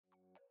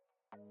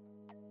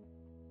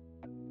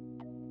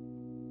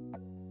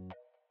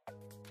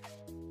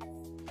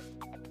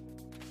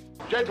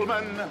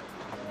Gentlemen,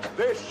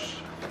 this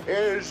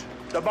is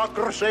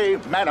Democracy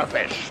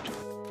Manifest.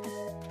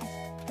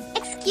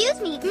 Excuse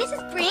me,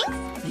 Mrs.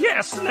 Brinks?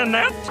 Yes,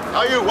 Nanette?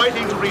 Are you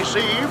waiting to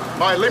receive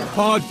my limp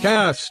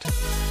podcast?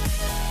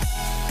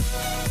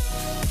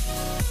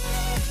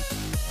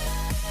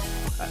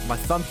 My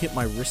thumb hit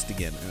my wrist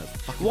again. And it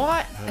fucking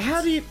What? hurts.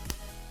 How do you...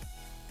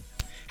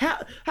 How...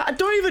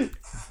 Don't even...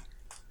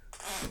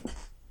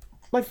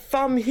 My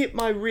thumb hit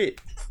my wrist.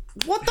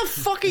 What the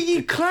fuck are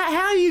you how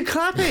are you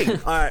clapping?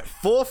 Alright,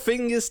 4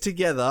 fingers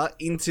together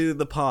into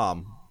the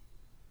palm.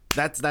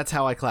 That's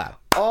how I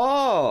clap.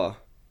 Oh.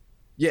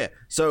 Yeah,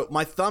 so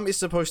my thumb is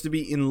supposed to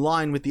be in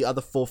line with the other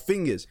 4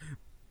 fingers.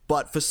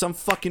 But for some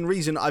fucking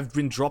reason, I've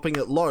been dropping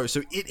it low,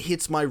 so it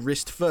hits my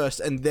wrist first,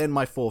 and then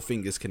my 4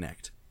 fingers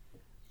connect.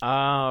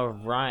 Oh,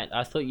 right.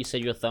 I thought you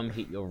said your thumb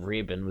hit your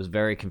rib and was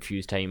very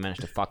confused how you managed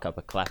to fuck up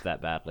a clap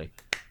that badly.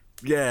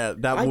 Yeah,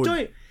 that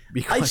would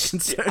be quite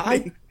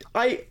concerning.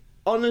 I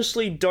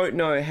honestly don't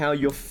know how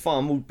your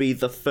thumb would be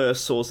the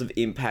first source of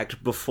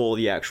impact before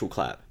the actual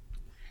clap.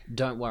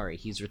 Don't worry,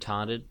 he's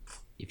retarded.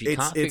 If you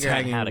It's- can't it's figure out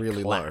hanging how to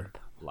really clap,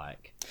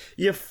 like...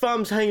 Your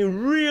thumb's hanging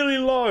really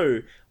low.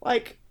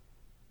 Like,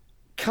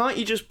 can't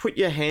you just put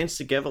your hands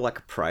together like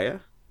a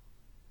prayer?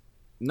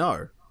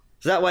 No.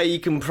 So that way you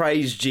can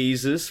praise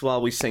Jesus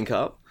while we sync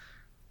up.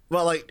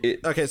 Well, like,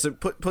 okay, so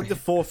put the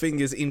 4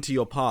 fingers into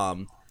your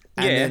palm,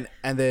 and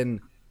Yeah. then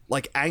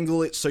like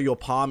angle it so your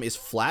palm is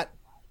flat,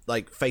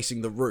 like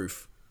facing the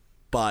roof,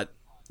 but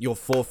your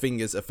 4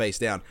 fingers are face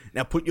down.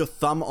 Now put your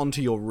thumb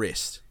onto your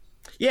wrist.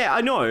 Yeah,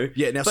 I know.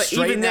 Yeah, now but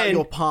straighten even out then,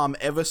 your palm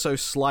ever so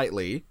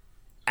slightly,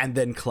 and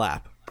then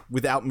clap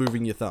without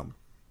moving your thumb.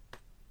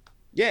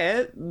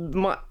 yeah,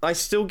 I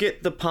still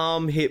get the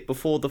palm hit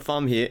before the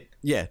thumb hit.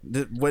 Yeah,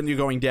 when you're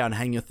going down,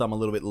 hang your thumb a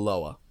little bit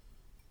lower.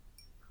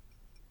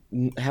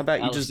 How about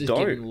you Alex just is don't?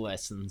 giving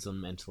lessons on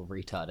mental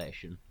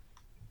retardation.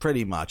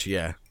 Pretty much,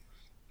 yeah.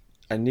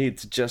 I need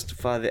to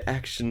justify the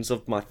actions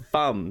of my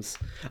thumbs.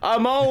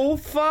 I'm all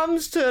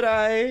thumbs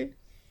today.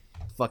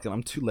 Fucking,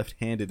 I'm 2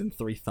 left-handed and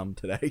 3 thumb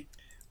today.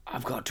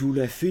 I've got 2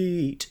 left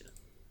feet.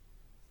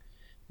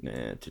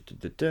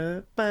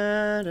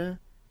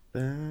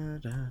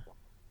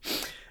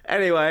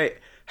 Anyway,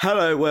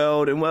 hello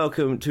world and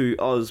welcome to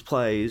Oz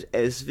Plays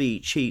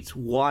SV Cheats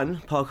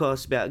 1,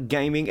 podcast about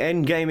gaming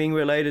and gaming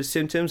related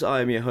symptoms.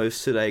 I am your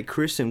host today,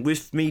 Chris, and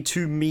with me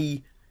to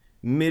me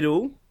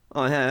middle,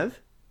 I have...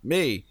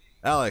 Me,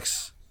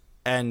 Alex,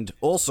 and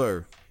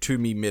also to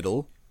me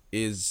middle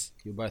is...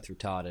 You're both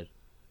retarded.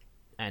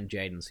 And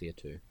Jaden's here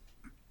too.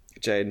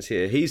 Jaden's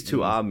here. He's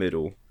to our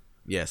middle.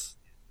 Yes.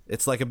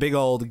 It's like a big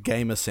old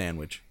gamer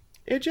sandwich.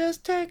 It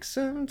just takes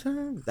some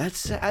time. That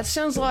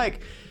sounds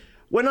like...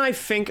 When I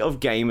think of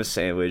gamer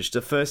sandwich,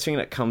 the first thing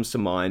that comes to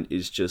mind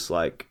is just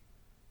like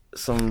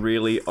some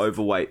really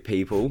overweight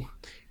people.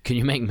 Can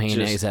you make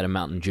mayonnaise out of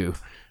Mountain Dew?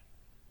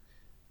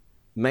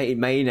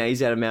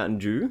 Mayonnaise out of Mountain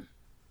Dew?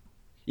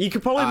 You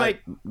could probably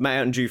make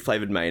Mountain Dew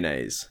flavored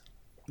mayonnaise.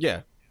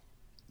 Yeah.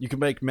 You can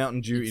make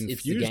Mountain Dew It's the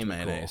infused gamer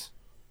mayonnaise.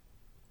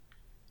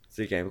 It's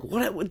a game.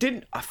 What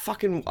didn't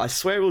I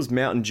swear it was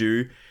Mountain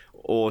Dew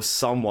or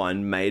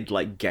someone made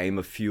like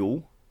gamer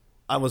fuel.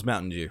 I was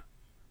Mountain Dew.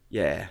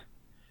 Yeah.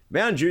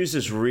 Mountain Dew's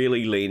just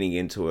really leaning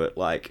into it.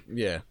 Like,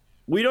 Yeah.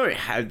 we don't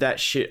have that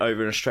shit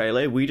over in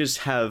Australia. We just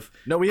have...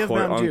 No, we have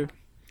Mountain Dew.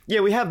 Yeah,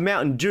 we have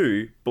Mountain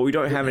Dew, but we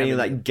don't have any of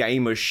that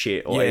gamer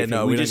shit or Yeah, anything.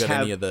 no, we don't just got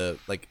have... any of the,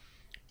 like,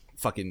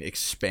 fucking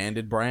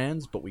expanded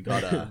brands, but we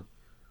got,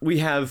 We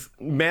have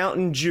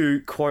Mountain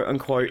Dew,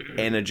 quote-unquote,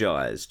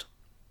 energized.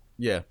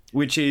 yeah.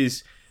 Which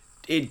is...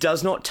 It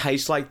does not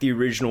taste like the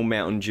original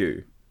Mountain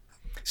Dew.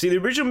 See, the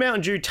original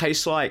Mountain Dew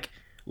tastes like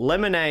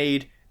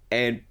lemonade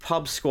and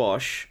pub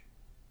squash,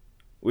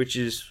 which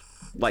is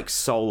like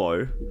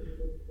Solo.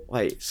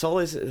 Wait, Solo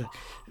is...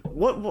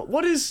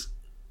 What is...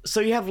 So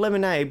you have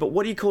lemonade, but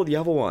what do you call the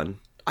other one?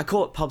 I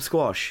call it pub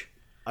squash.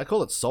 I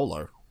call it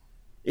Solo.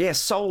 Yeah,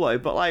 Solo,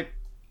 but like...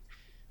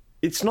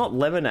 It's not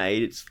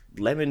lemonade, it's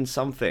lemon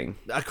something.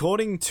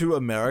 According to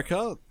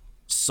America,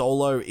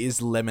 Solo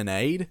is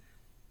lemonade,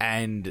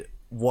 and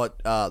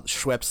what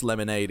Schweppes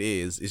lemonade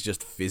is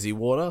just fizzy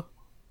water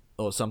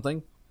or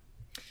something.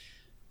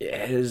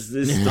 Yeah, this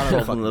is the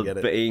problem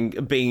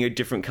of being a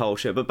different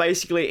culture. But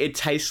basically, it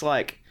tastes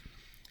like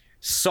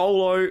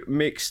Solo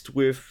mixed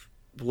with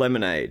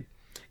lemonade.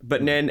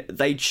 But then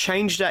they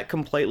changed that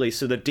completely.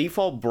 So the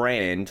default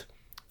brand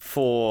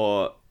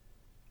for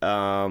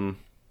Mountain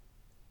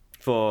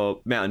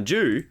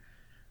Dew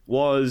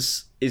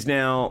is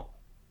now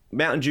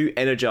Mountain Dew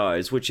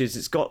Energized, which is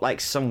it's got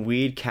like some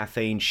weird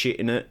caffeine shit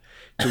in it,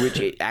 to which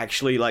it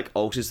actually like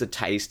alters the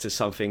taste to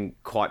something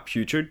quite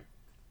putrid.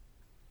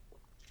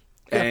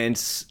 Yeah.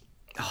 And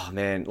oh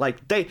man,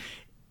 like they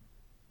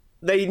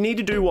need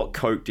to do what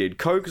Coke did.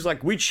 Coke was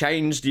like, we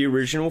changed the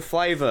original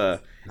flavor,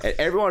 and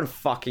everyone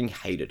fucking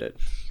hated it.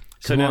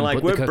 So now,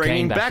 like, we're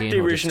bringing back the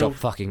original.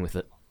 Stop fucking with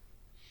it.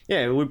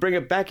 Yeah, we bring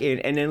it back in,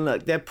 and then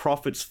like their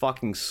profits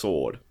fucking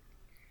soared.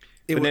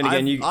 But then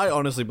again, I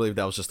honestly believe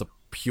that was just a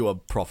pure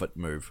profit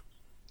move.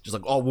 Just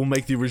like, oh, we'll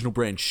make the original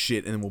brand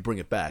shit and then we'll bring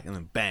it back and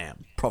then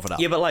bam, profit up.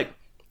 Yeah, but like,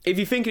 if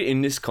you think it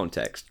in this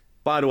context,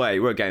 by the way,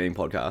 we're a gaming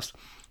podcast.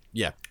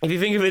 Yeah. If you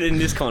think of it in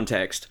this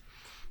context,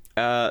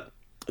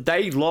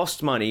 they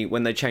lost money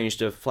when they changed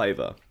the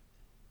flavor.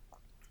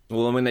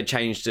 Well, when they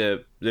changed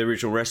the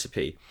original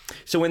recipe.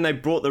 So when they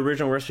brought the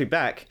original recipe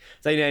back,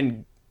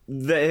 they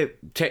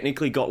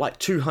technically got like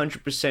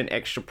 200%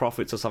 extra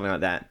profits or something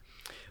like that.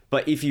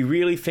 But if you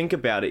really think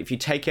about it, if you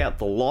take out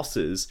the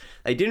losses,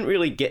 they didn't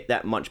really get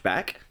that much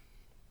back.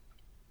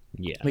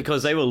 Yeah.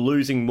 Because they were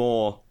losing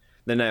more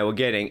than they were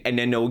getting, and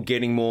then they were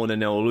getting more than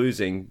they were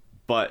losing.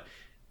 But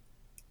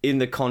in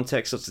the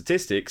context of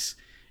statistics,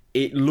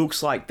 it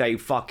looks like they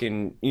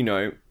fucking,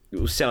 were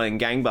selling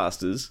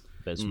gangbusters.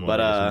 But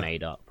just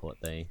made up what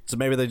they... So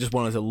maybe they just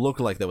wanted to look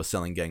like they were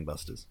selling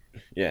gangbusters.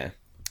 Yeah.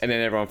 And then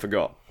everyone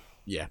forgot.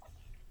 Yeah.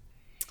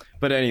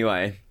 But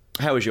anyway,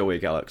 how was your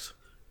week, Alex?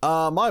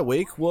 My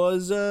week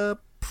was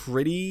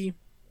pretty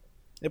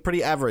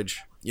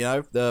average.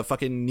 The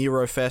fucking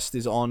Nero Fest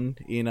is on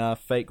in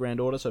Fate Grand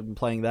Order, so I've been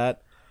playing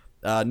that.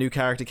 New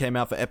character came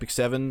out for Epic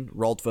 7,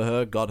 rolled for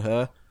her, got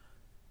her.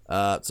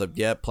 So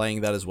yeah,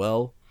 playing that as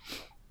well.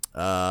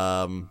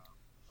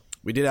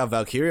 We did our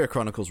Valkyria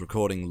Chronicles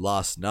recording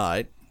last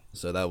night,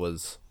 so that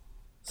was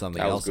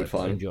something else. That was good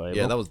fun. Enjoyable.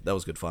 Yeah, that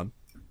was good fun.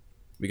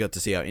 We got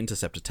to see our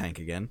Interceptor tank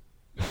again.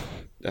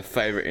 A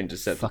favorite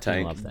Interceptor fucking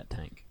tank. love that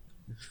tank.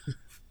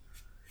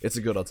 It's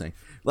a good old tank.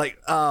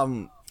 Like,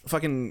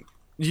 fucking...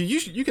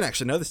 You can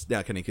actually know this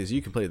now, Kenny, because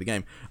you completed the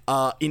game.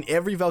 In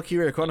every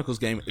Valkyria Chronicles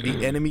game,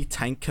 the enemy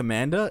tank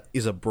commander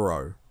is a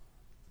bro.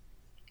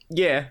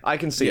 Yeah, I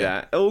can see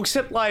that. Oh,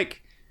 except,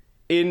 like,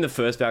 in the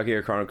first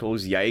Valkyria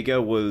Chronicles,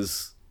 Jaeger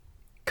was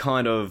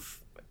kind of...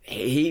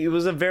 He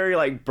was a very,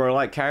 like,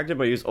 bro-like character,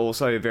 but he was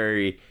also a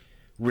very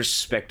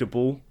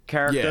respectable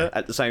character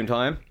at the same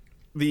time.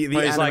 The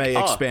anime like,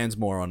 expands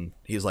more on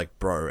his, like,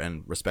 bro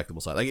and respectable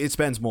side. Like, it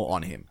spends more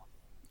on him.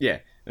 Yeah,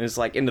 and it's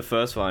like, in the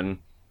first one,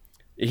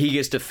 he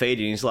gets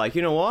defeated, and he's like,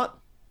 you know what?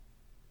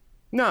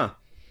 No.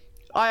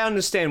 I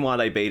understand why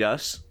they beat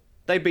us.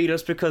 They beat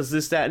us because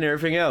this, that, and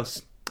everything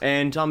else.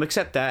 And I'm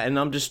accept that, and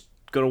I'm just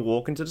gonna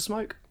walk into the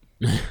smoke.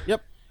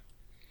 Yep.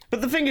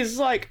 But the thing is,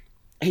 like,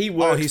 he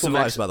works he for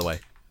survives, by the way.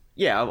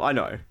 Yeah, I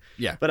know.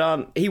 Yeah.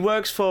 But he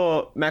works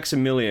for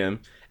Maximilian,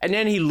 and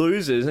then he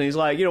loses, and he's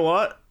like, you know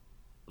what?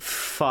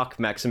 Fuck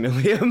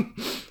Maximilian.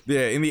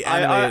 Yeah, in the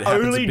anime, I it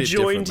happens only a bit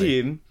joined differently.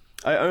 him.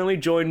 I only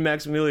joined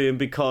Maximilian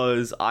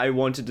because I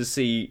wanted to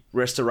see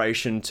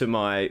restoration to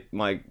my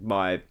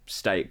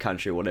state,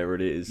 country, whatever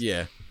it is.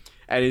 Yeah.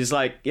 And he's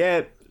like,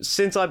 yeah,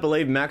 since I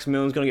believe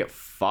Maximilian's gonna get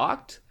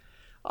fucked,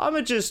 I'ma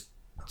just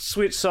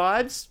switch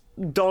sides,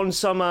 don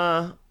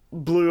some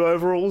blue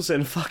overalls,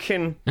 and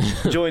fucking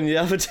join the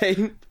other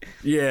team.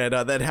 Yeah,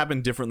 no, that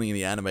happened differently in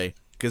the anime.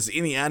 Because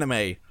in the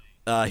anime,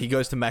 he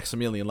goes to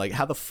Maximilian, like,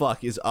 how the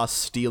fuck is us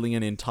stealing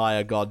an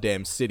entire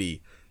goddamn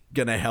city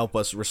gonna help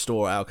us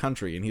restore our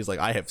country? And he's like,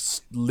 I have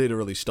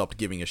literally stopped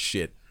giving a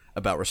shit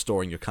about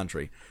restoring your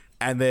country.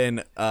 And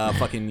then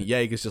fucking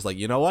Jaeger's just like,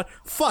 you know what?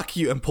 Fuck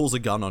you, and pulls a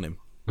gun on him.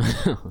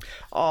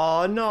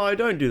 Oh, no,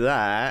 don't do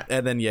that.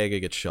 And then Jaeger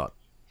gets shot.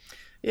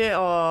 Yeah,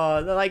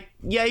 like,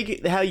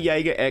 Jaeger, how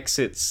Jaeger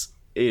exits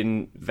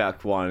in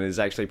Valk 1 is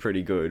actually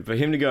pretty good. For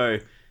him to go,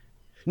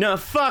 no,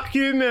 fuck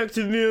you,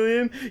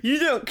 Maximilian. You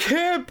don't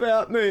care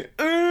about me.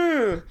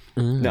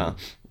 Nah,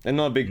 and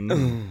not a big...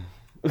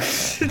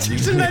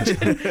 just imagine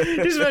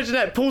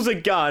that. Pulls a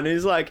gun and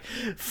he's like,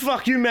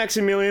 fuck you,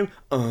 Maximilian.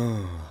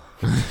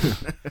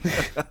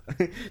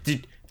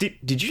 Did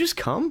you just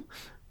come?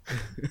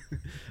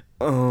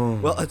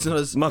 Well, it's not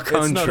as... My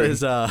country.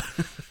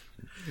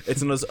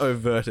 It's not as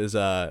overt as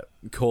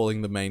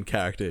calling the main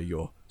character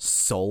your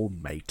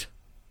soulmate.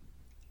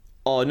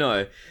 Oh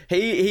no,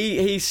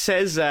 he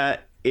says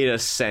that in a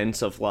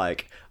sense of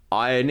like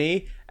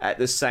irony. At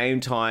the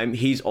same time,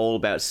 he's all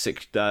about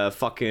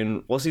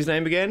fucking what's his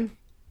name again?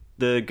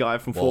 The guy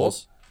from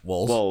Walls.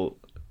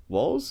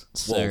 Walls?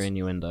 Sir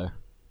Innuendo.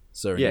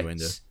 Sir Yeah,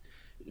 Innuendo.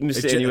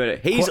 Mr. Innuendo.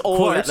 He's all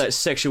quote, about that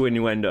sexual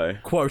innuendo.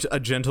 Quote, a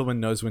gentleman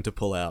knows when to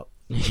pull out.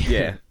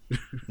 Yeah.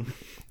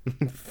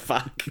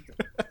 Fuck.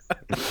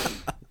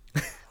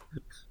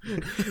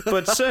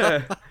 But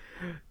sir,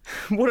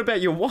 what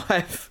about your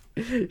wife?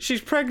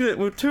 She's pregnant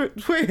with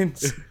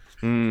twins.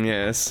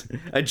 Yes.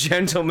 A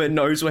gentleman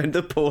knows when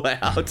to pull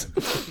out.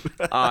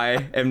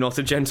 I am not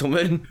a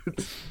gentleman.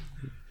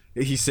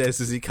 He says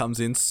as he comes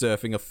in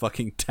surfing a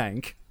fucking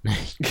tank.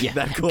 Yeah,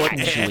 That caught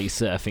actually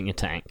surfing a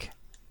tank.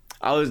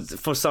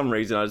 For some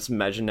reason, I just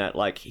imagine that,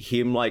 like,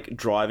 him, like,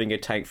 driving a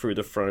tank through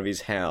the front of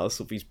his house.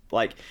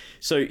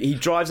 So he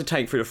drives a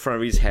tank through the front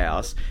of his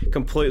house,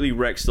 completely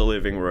wrecks the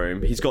living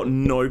room. He's got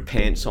no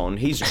pants on.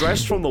 He's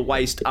dressed from the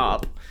waist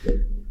up.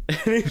 And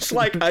it's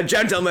like, a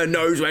gentleman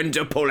knows when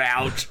to pull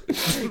out.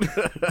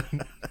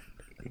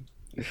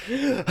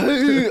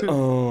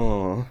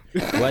 Oh.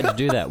 Why'd you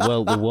do that?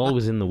 Well, the wall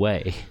was in the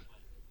way.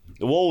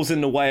 The wall's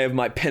in the way of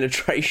my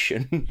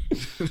penetration.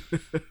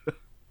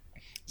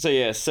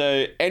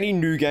 So any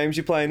new games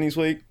you're playing this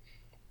week?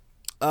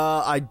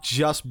 I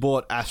just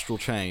bought Astral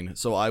Chain,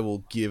 so I will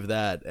give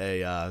that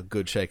a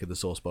good shake of the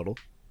sauce bottle.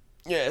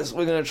 Yes,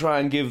 we're going to try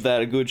and give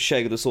that a good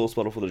shake of the sauce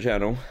bottle for the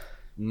channel.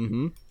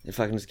 Mm-hmm. If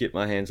I can just get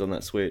my hands on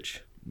that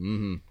Switch.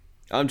 Mm-hmm.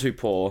 I'm too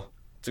poor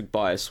to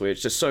buy a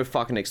Switch. It's so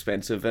fucking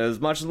expensive. And as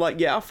much as, like,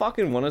 yeah, I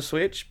fucking want a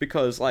Switch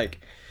because, like,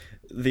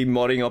 the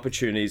modding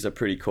opportunities are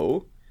pretty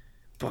cool.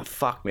 But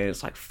fuck, man,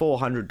 it's like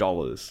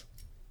 $400.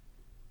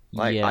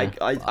 Like, Yeah.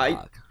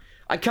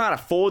 I can't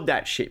afford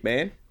that shit,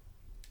 man.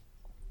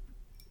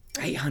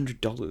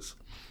 $800.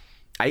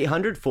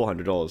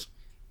 $400.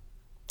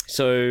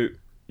 So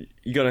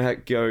you gotta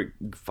go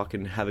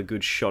fucking have a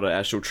good shot at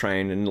Astral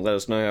Train and let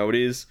us know how it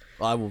is.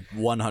 I will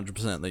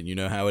 100% let you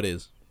know how it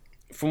is.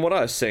 From what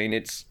I've seen,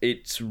 it's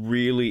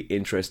really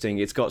interesting.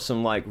 It's got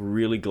some like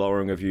really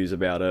glowing reviews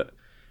about it.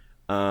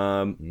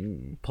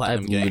 Platinum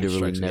I've Games literally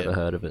strikes never again.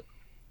 heard of it.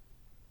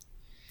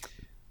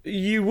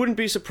 You wouldn't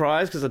be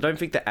surprised because I don't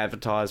think the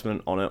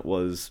advertisement on it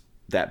was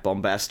that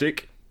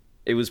bombastic.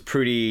 It was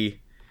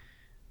pretty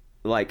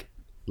like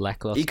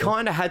Lackluster. you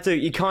kind of had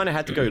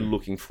to go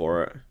looking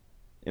for it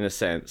in a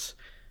sense,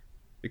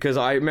 because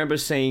I remember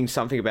seeing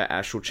something about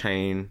Astral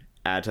Chain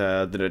at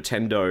the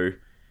Nintendo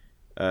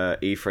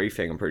E3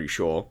 thing. I'm pretty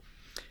sure,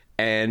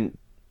 and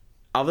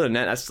other than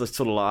that, that's the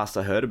sort of last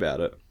I heard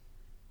about it.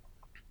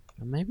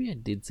 Maybe I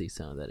did see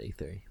some of that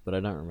E3, but I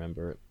don't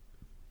remember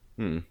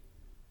it.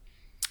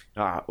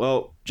 All right,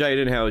 well,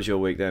 Jaden, how was your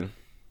week then?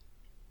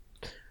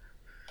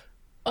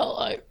 Oh,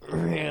 I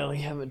really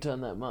haven't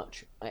done that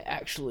much. I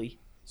actually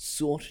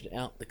sorted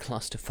out the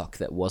clusterfuck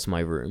that was my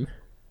room.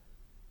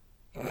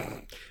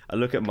 I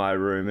look at my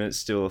room and it's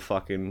still a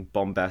fucking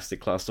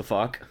bombastic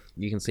clusterfuck.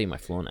 You can see my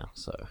floor now,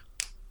 so...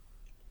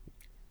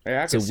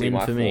 Yeah, I can a see win my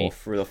for floor me.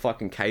 through the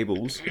fucking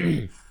cables.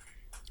 And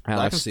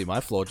I I've, can see my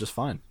floor just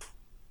fine.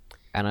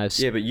 and I've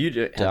Yeah, but you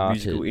have started-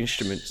 musical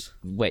instruments.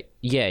 Wait,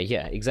 yeah,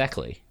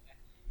 exactly.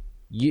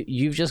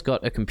 You've just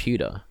got a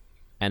computer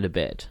and a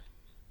bed.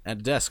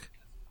 And a desk.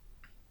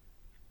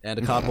 And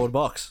a cardboard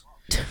box.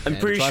 I'm And a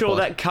pretty sure tripod.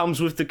 that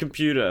comes with the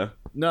computer.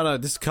 No,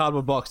 this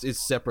cardboard box is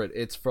separate.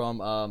 It's from,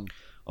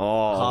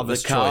 Oh,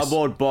 Harvest the Choice.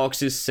 cardboard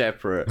box is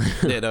separate.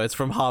 yeah, no, it's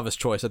from Harvest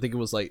Choice. I think it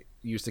was, like,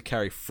 used to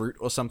carry fruit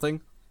or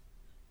something.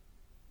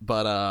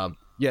 But,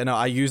 yeah, no,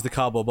 I use the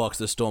cardboard box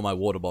to store my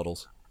water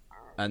bottles.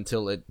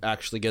 Until it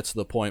actually gets to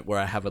the point where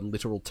I have a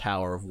literal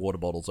tower of water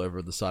bottles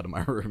over the side of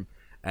my room.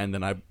 And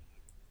then I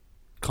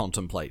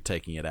contemplate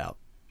taking it out.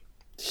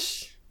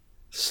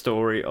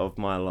 Story of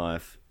my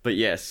life. But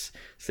yes,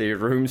 so your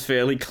room's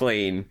fairly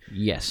clean.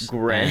 Yes.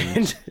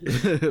 Grand.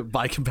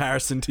 By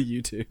comparison to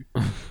you two.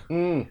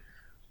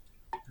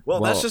 Well,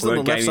 that's just we're on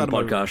a the gaming gaming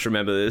podcast, podcast,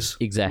 remember this.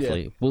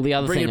 Exactly. Yeah. Well, the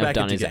other Bring thing it I've back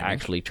done into is gaming.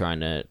 actually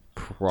trying to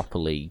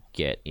properly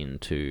get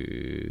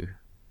into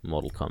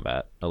Mortal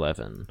Kombat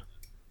 11.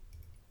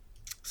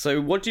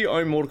 So what do you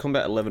own Mortal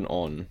Kombat 11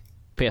 on?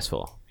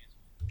 PS4.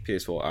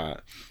 PS4, alright.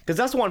 Because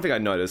that's the one thing I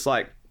noticed.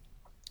 Like,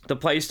 the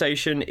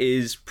PlayStation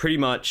is pretty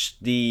much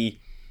the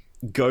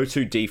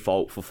go-to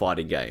default for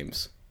fighting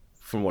games,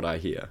 from what I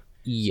hear.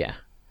 Yeah.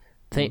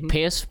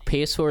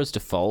 PS4 is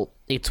default.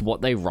 It's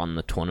what they run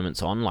the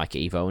tournaments on, like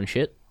Evo and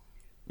shit.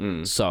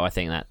 So I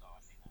think that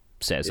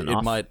says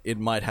enough. It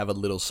might have a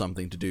little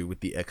something to do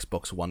with the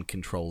Xbox One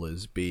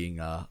controllers being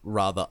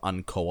rather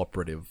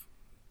uncooperative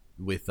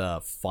with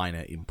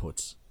finer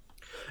inputs.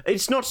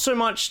 It's not so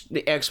much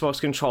the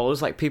Xbox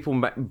controllers, like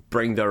people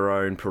bring their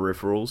own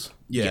peripherals.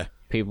 Yeah.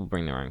 People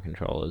bring their own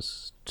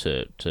controllers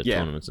to Yeah.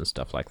 tournaments and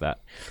stuff like that.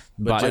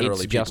 But But it's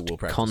generally, people just will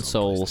practice on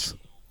consoles. PlayStation.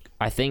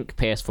 I think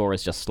PS4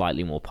 is just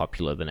slightly more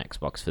popular than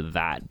Xbox for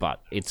that,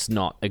 but it's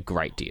not a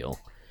great deal.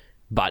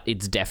 But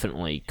it's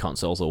definitely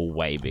consoles are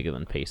way bigger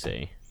than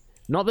PC.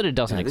 Not that it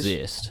doesn't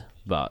exist,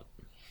 but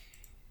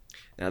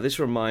Now, this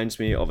reminds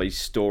me of a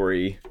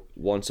story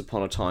once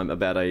upon a time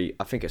about I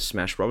think a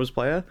Smash Brothers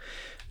player.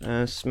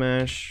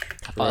 Smash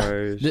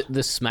Bros.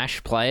 the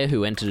Smash player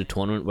who entered a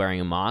tournament wearing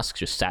a mask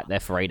just sat there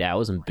for 8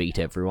 hours and beat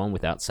everyone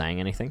without saying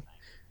anything.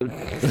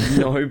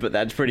 No, but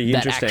that's pretty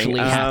That interesting. actually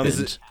happened.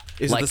 Is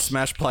it Like- the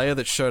Smash player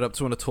that showed up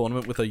to a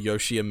tournament with a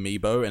Yoshi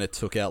amiibo and it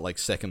took out like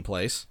second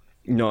place?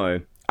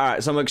 No.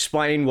 Alright, so I'm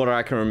explaining what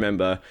I can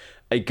remember.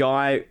 A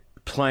guy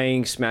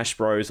playing Smash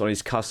Bros. On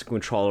his custom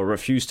controller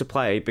refused to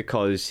play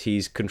because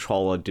his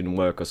controller didn't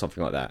work or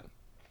something like that.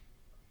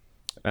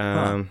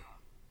 I'm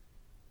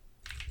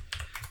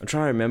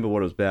trying to remember what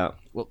it was about.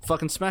 Well,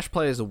 fucking Smash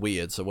players are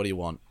weird, so what do you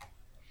want?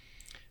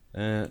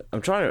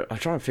 I'm trying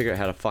to figure out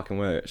how to fucking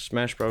work it.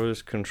 Smash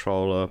Bros.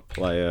 Controller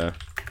player.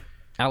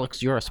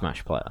 Alex, you're a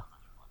Smash player.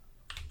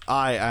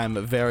 I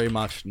am very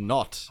much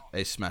not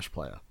a Smash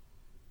player.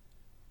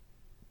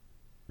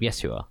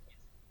 Yes, you are.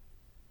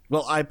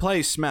 Well, I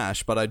play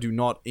Smash, but I do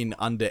not in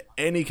under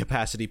any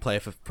capacity play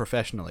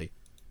professionally.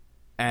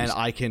 And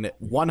I can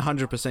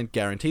 100%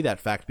 guarantee that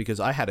fact because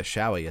I had a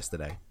shower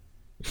yesterday.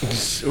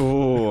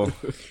 Ooh.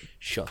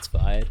 Shots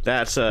fired.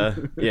 That's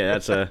a...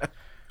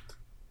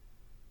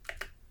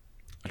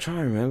 I'm trying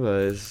to remember.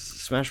 Is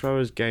Smash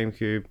Bros.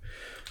 GameCube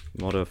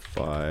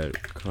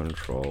modified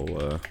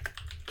controller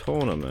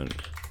tournament?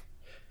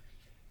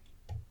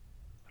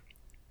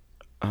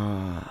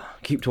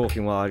 keep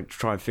talking while I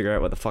try and figure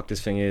out what the fuck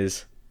this thing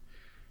is.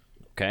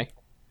 Okay.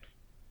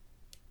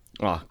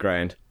 Oh,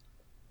 grand.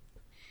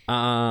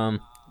 But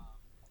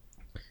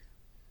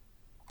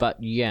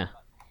yeah,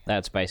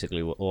 that's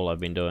basically all I've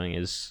been doing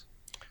is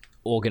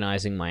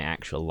organizing my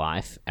actual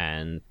life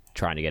and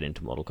trying to get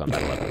into Mortal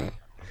Kombat 11.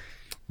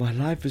 My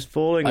life is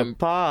falling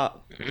apart.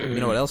 You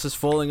know what else is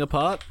falling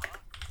apart?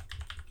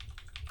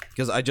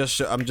 Because I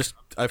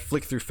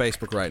flick through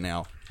Facebook right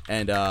now,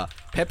 and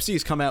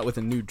Pepsi's come out with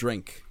a new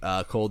drink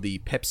called the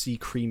Pepsi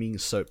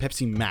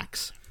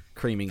Max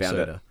creaming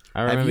soda.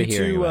 I remember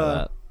hearing about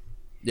that.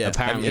 Yeah,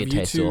 Apparently it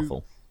tastes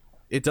awful,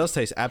 It does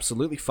taste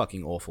absolutely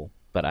fucking awful.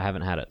 but I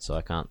haven't had it, so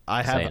I can't.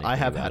 I have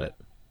had it.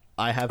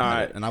 I have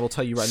had it, and I will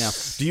tell you right now.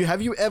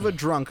 Have you ever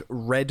drunk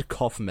red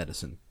cough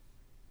medicine?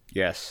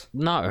 Yes.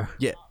 No.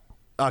 Yeah.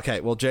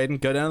 Okay, well,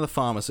 Jaden, go down to the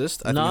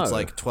pharmacist. I think No. it's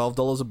like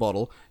 $12 a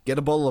bottle. Get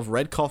a bottle of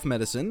red cough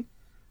medicine,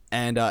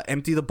 and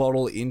empty the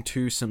bottle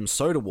into some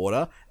soda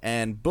water,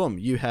 and boom,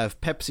 you have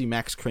Pepsi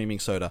Max creaming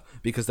soda,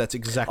 because that's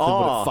exactly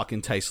what it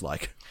fucking tastes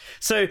like.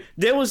 So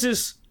there was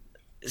this,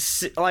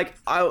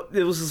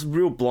 there was this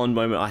real blonde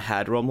moment I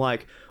had where I'm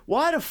like,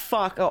 why the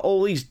fuck are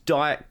all these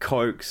Diet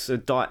Cokes or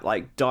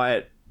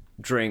diet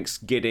drinks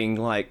getting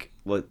like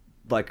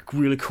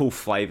really cool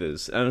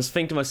flavors? And I was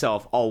thinking to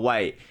myself, oh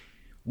wait,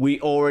 we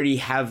already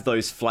have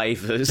those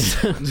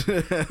flavors.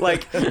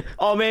 Like,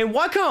 oh man,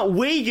 why can't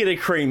we get a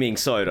creaming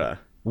soda?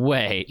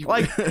 Wait.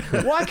 Like,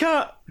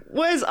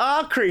 where's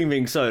our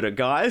creaming soda,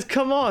 guys?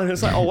 Come on.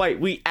 It's like, oh wait,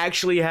 we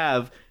actually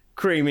have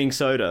creaming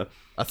soda.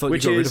 I thought you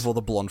got rid of all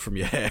the blonde from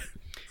your hair.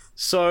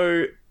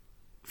 So,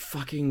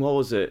 fucking, what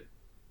was it?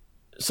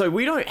 So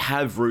we don't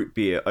have root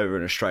beer over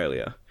in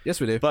Australia. Yes,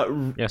 we do. But,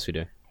 Yes, we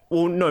do.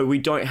 well, no, we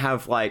don't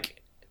have,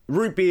 like,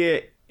 root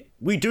beer.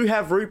 We do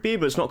have root beer,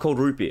 but it's not called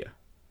root beer.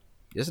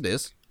 Yes, it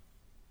is.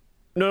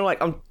 No,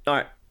 like,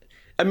 alright.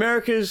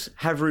 Americans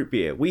have root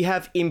beer. We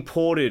have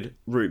imported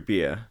root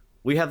beer.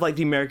 We have, like,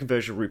 the American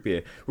version of root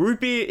beer. Root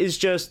beer is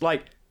just,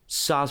 like,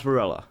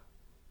 sarsaparilla.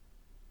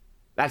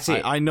 That's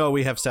it. I know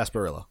we have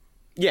sarsaparilla.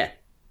 Yeah.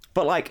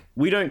 But, like,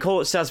 we don't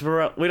call it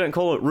sarsaparilla. We don't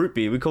call it root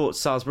beer. We call it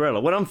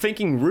sarsaparilla. When I'm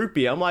thinking root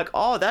beer, I'm like,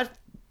 oh,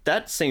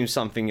 that seems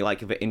something,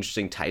 like, of an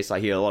interesting taste. I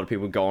hear a lot of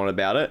people go on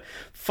about it.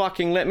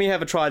 Fucking let me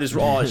have a try. It's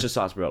just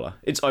sarsaparilla.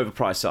 It's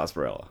overpriced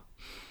sarsaparilla.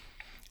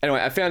 Anyway,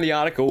 I found the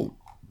article,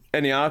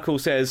 and the article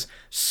says,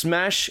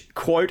 Smash,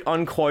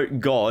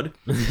 quote-unquote, God,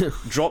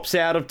 drops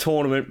out of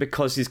tournament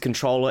because his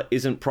controller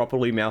isn't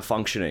properly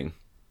malfunctioning.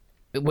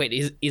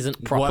 Wait,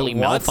 isn't properly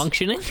What?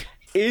 malfunctioning?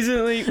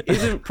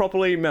 Isn't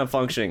properly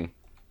malfunctioning.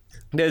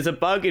 There's a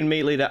bug in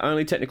Meatly that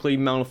only technically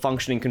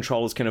malfunctioning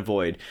controllers can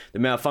avoid. The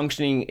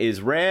malfunctioning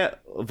is rare,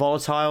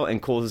 volatile,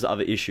 and causes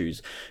other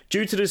issues.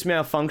 Due to this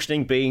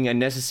malfunctioning being a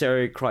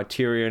necessary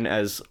criterion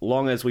as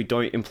long as we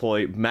don't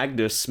employ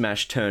Magnus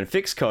Smash Turn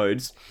fix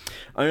codes,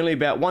 only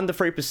about 1 to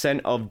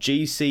 3% of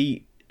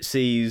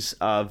GCCs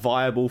are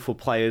viable for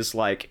players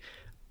like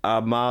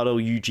Armado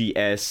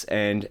UGS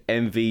and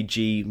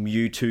MVG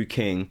Mewtwo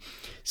King,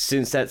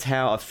 since that's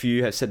how a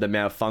few have said the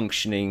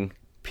malfunctioning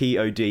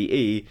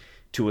PODE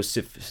to a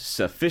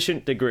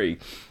sufficient degree.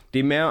 The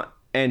amount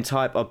and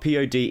type of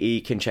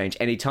PODE can change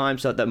any time,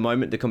 so at that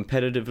moment the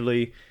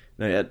competitively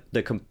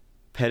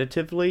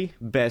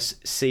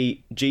best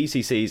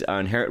GCCs are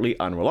inherently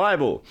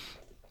unreliable.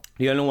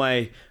 The only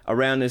way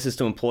around this is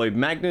to employ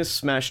Magnus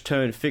Smash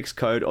Turn fix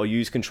code or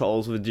use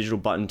controls with a digital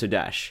button to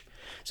dash.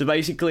 So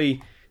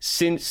basically,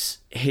 since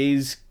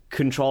his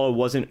controller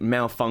wasn't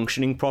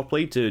malfunctioning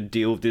properly to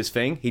deal with this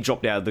thing, he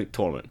dropped out of the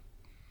tournament.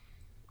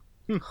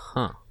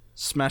 Huh.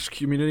 Smash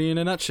community in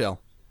a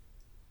nutshell.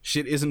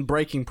 Shit isn't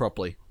breaking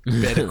properly.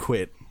 Better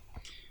quit.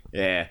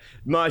 Yeah,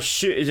 my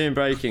shit isn't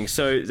breaking.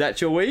 So that's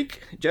your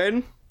week,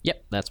 Jaden?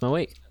 Yep, that's my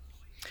week.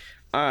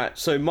 Alright,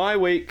 so my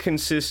week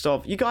consists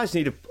of... You guys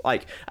need to,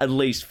 like, at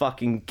least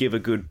fucking give a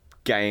good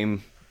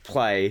game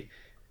play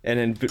and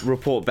then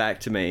report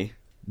back to me.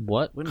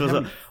 What?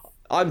 Because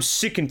I'm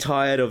sick and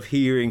tired of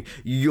hearing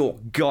your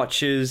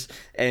gotchas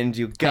and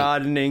your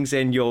gardenings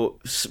and your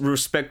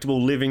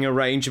respectable living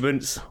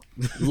arrangements.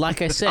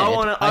 Like I said, I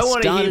want to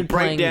hear started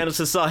breakdown of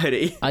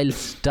society. I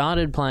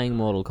started playing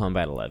Mortal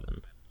Kombat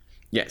 11.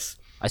 Yes.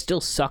 I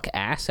still suck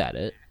ass at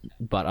it,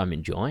 but I'm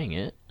enjoying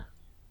it.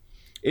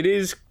 It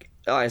is,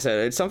 like I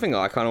said, it's something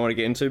I kind of want to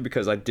get into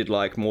because I did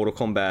like Mortal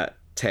Kombat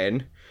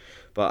 10,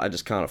 but I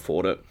just can't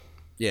afford it.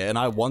 Yeah, and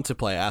I want to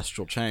play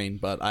Astral Chain,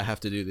 but I have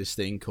to do this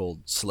thing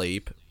called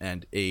sleep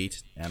and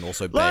eat and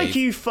also bathe. Like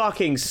you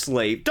fucking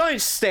sleep. Don't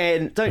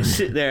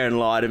sit there and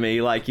lie to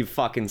me like you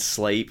fucking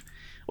sleep.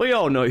 We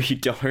all know you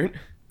don't.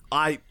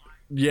 I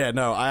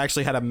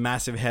actually had a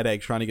massive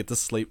headache trying to get to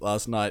sleep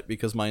last night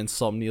because my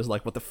insomnia is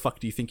like, what the fuck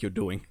do you think you're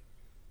doing?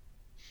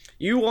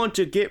 You want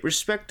to get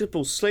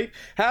respectable sleep?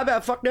 How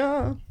about fuck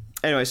no?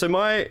 Anyway, so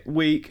my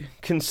week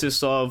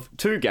consists of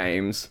 2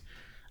 games.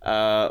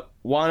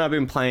 One I've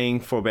been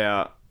playing for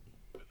about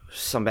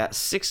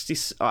 60...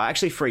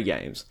 actually 3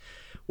 games.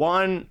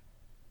 One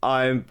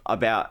I'm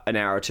about an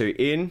hour or 2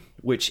 in,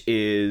 which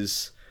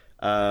is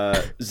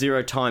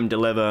Zero Time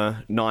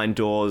Deliver, 9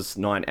 Doors,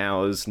 9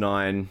 Hours,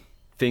 9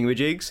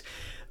 Thingamajigs.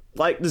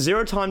 Like, the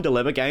Zero Time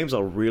Deliver games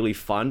are really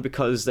fun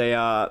because they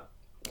are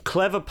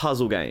clever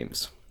puzzle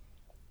games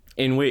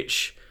in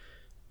which,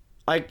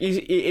 like,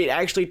 it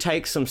actually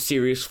takes some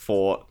serious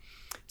thought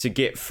to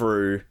get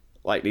through,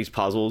 like, these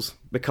puzzles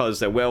because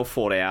they're well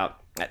thought out.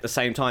 At the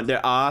same time,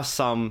 there are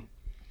some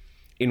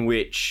in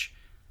which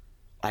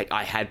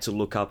I had to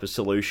look up a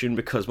solution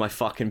because my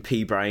fucking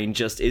pea brain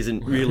just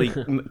isn't really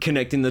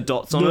connecting the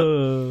dots on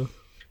it.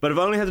 But I've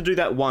only had to do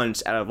that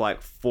once out of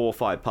like 4 or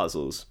 5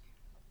 puzzles.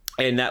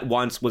 And that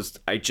once was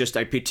just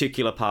a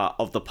particular part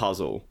of the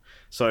puzzle.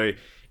 So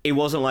it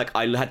wasn't like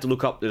I had to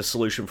look up the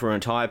solution for an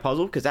entire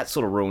puzzle because that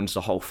sort of ruins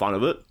the whole fun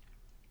of it.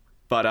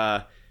 But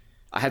I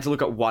had to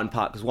look at one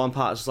part because one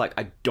part is like,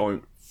 I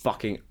don't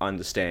fucking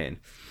understand.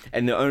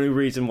 And the only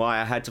reason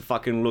why I had to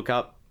fucking look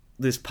up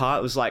this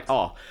part was like,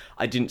 oh,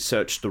 I didn't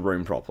search the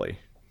room properly.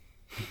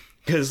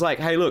 Because like,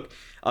 hey, look,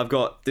 I've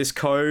got this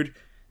code,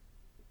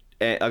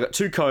 and I've got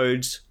 2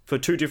 codes for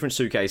 2 different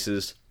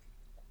suitcases,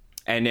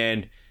 and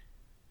then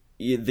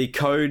the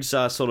codes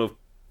are sort of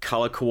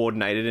color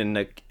coordinated,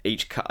 and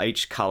each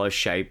color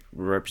shape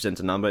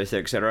represents a number,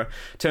 etc.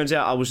 Turns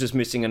out I was just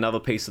missing another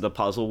piece of the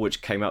puzzle,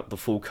 which came up the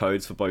full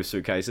codes for both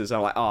suitcases.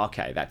 I'm like, oh,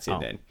 okay, that's it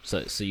then.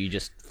 So you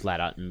just flat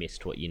out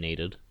missed what you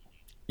needed.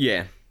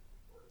 Yeah,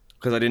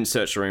 because I didn't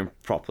search the room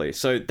properly.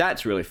 So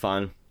that's really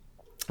fun.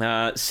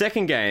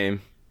 Second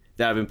game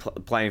that I've been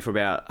playing for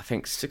about, I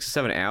think, 6 or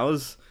 7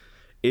 hours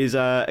is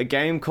a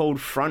game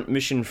called Front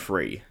Mission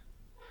 3.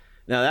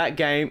 Now that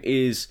game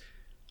is,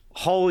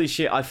 holy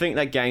shit, I think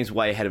that game's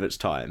way ahead of its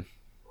time.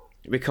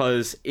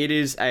 Because it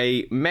is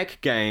a mech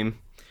game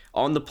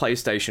on the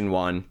PlayStation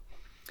 1,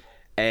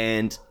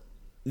 and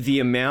the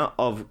amount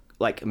of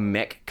like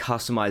mech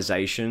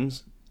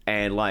customizations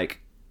and like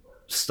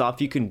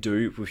stuff you can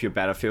do with your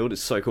Battlefield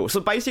is so cool. So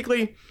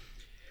basically,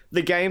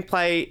 the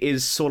gameplay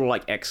is sort of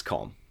like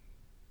XCOM,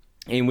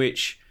 in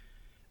which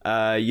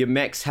your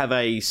mechs have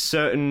a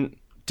certain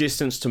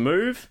distance to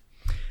move,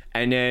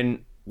 and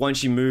then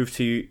once you move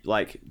to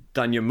like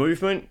done your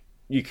movement,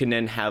 you can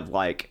then have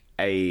like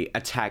a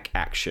attack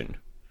action,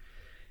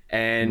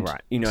 and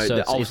Right. you know So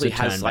that obviously it's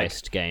a has like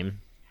turn-based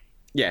game.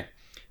 yeah.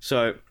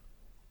 So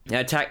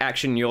attack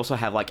action, you also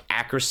have like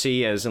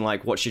accuracy, as in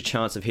like what's your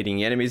chance of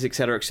hitting enemies,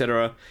 etc.,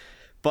 etc.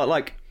 But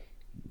like,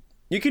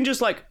 you can just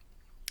like,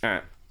 all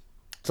right.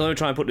 So let me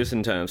try and put this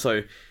in terms.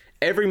 So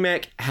every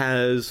mech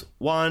has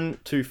 1,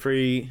 2,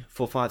 3,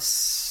 4, 5,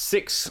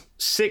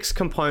 6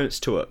 components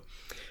to it.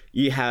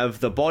 You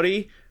have the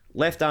body,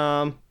 left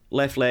arm,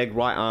 left leg,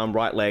 right arm,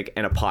 right leg,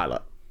 and a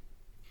pilot.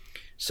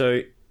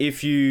 So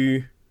if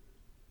you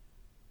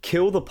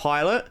kill the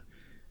pilot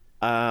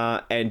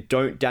and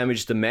don't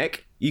damage the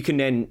mech, you can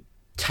then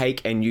take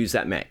and use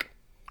that mech.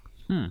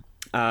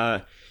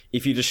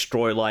 If you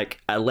destroy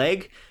like a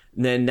leg,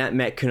 then that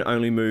mech can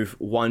only move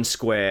 1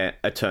 square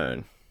a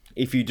turn.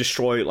 If you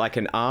destroy like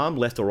an arm,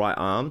 left or right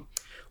arm,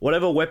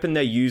 whatever weapon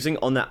they're using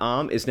on that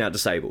arm is now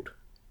disabled.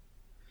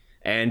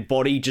 And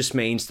body just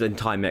means the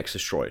entire mech's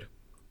destroyed.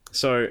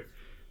 So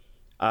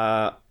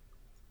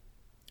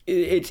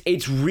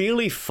it's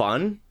really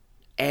fun.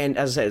 And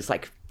as I said, it's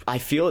like, I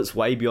feel it's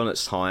way beyond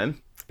its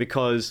time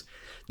because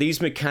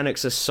these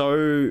mechanics are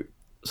so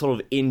sort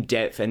of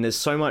in-depth, and there's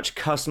so much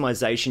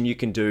customization you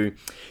can do.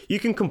 You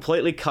can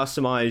completely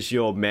customize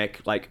your mech,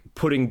 like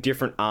putting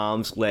different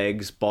arms,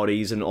 legs,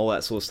 bodies, and all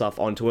that sort of stuff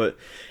onto it.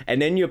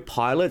 And then your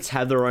pilots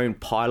have their own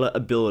pilot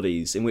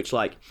abilities, in which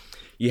like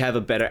you have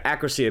a better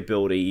accuracy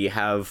ability, you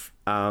have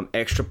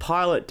extra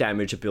pilot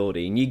damage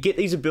ability, and you get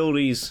these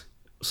abilities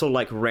sort of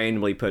like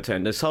randomly per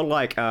turn. They're sort of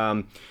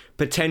like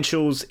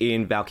potentials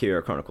in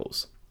Valkyria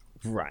Chronicles.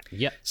 Right.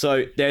 Yep.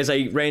 So there's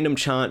a random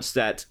chance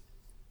that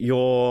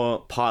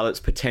your pilot's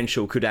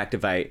potential could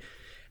activate,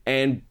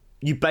 and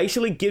you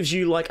basically gives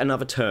you like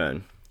another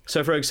turn.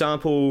 So for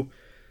example,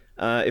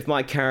 if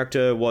my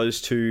character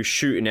was to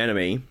shoot an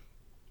enemy,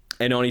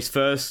 and on his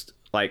first,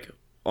 like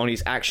on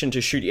his action to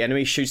shoot the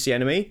enemy, shoots the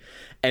enemy,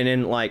 and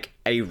then like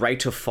a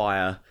rate of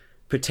fire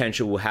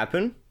potential will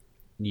happen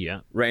Yeah.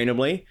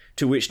 randomly,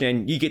 to which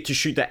then you get to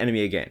shoot that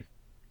enemy again,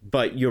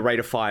 but your rate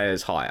of fire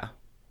is higher.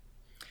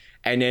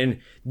 And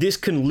then this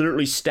can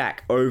literally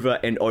stack over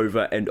and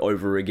over and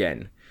over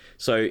again.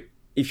 So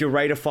if your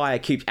rate of fire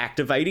keeps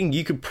activating,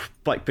 you could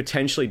like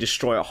potentially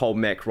destroy a whole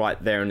mech right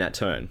there in that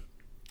turn.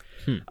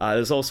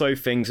 There's also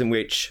things in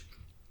which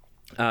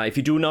if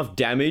you do enough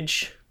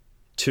damage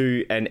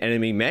to an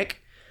enemy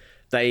mech,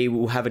 they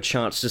will have a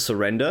chance to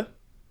surrender.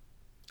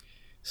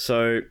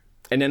 So,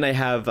 and then they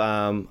have,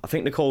 I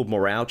think they're called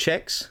morale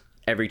checks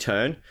every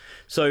turn.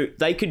 So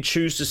they could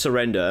choose to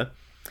surrender,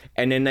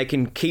 and then they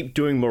can keep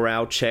doing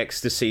morale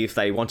checks to see if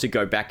they want to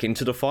go back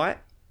into the fight.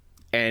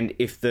 And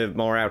if the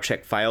morale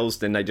check fails,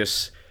 then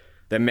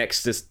their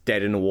mech's just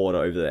dead in the water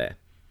over there.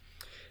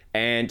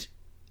 And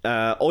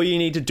all you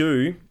need to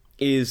do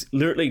is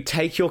literally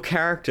take your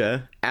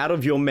character out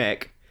of your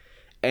mech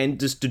and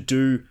just to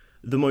do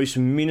the most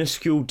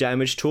minuscule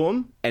damage to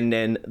him, and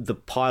then the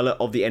pilot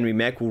of the enemy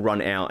mech will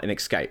run out and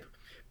escape.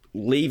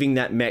 leaving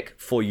that mech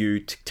for you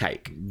to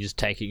take. You just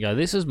take it and go,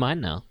 this is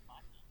mine now.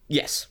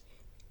 Yes.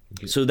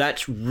 So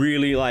that's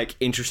really like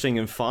interesting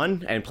and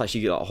fun, and plus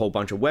you get a whole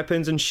bunch of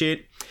weapons and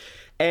shit.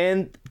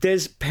 And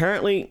there's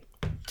apparently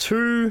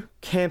 2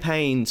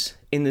 campaigns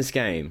in this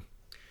game,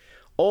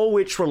 all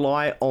which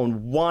rely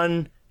on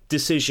one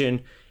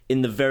decision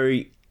in the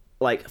very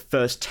like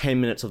first 10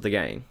 minutes of the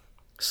game.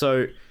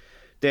 So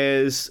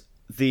there's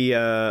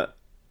the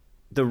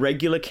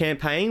regular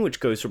campaign, which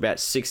goes for about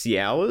 60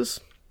 hours.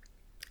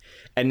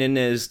 And then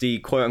there's the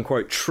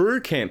quote-unquote true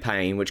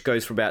campaign, which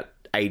goes for about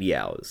 80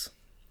 hours.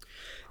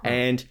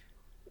 And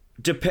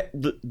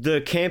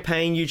the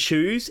campaign you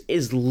choose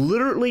is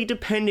literally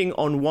depending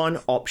on one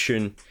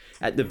option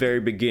at the very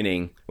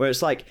beginning, where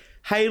it's like,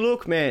 hey,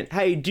 look, man,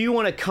 hey, do you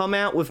want to come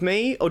out with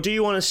me, or do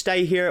you want to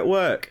stay here at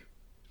work?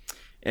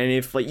 And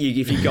if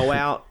you go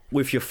out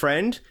with your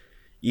friend,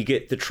 you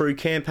get the true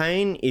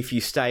campaign. If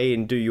you stay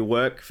and do your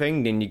work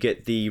thing, then you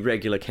get the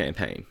regular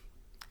campaign.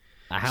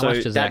 How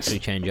much does that actually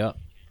change up?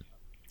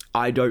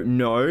 I don't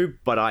know,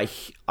 but I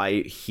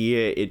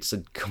hear it's a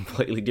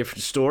completely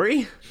different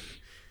story.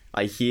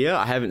 I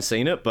haven't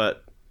seen it,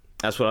 but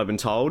that's what I've been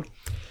told.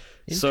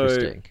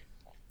 Interesting.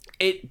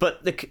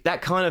 That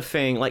kind of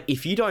thing, like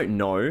if you don't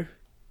know,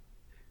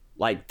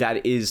 like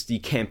that is the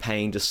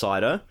campaign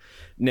decider,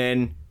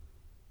 then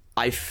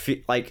I feel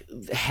like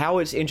how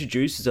it's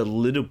introduced is a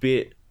little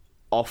bit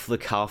off the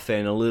cuff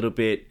and a little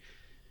bit,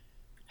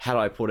 how do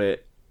I put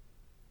it?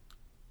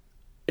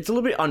 It's a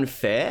little bit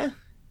unfair.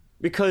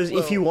 Because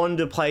if you wanted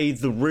to play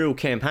the real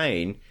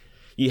campaign,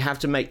 you have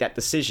to make that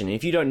decision.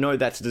 If you don't know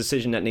that's a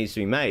decision that needs to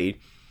be made,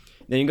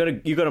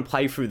 then you're gonna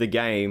play through the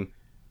game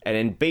and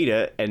then beat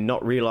it and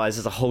not realize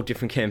there's a whole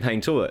different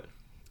campaign to it.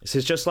 So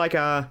it's just like,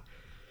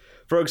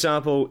 for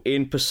example,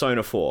 in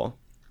Persona 4,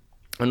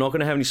 I'm not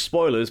gonna have any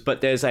spoilers, but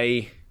there's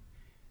a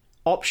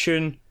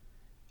option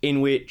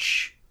in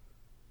which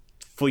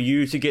for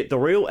you to get the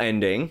real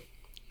ending,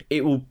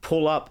 it will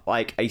pull up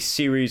like a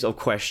series of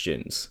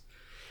questions,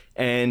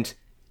 and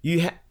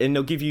and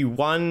they'll give you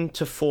 1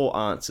 to 4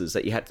 answers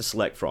that you have to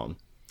select from.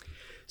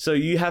 So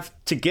you have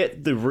to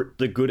get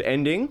the good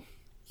ending.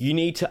 You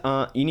need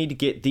to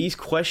get these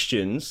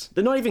questions.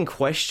 They're not even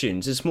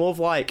questions. It's more of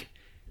like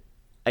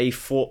a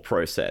thought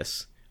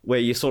process where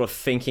you're sort of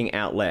thinking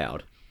out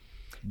loud,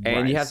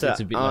 and you have to it's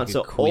a bit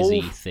answer like a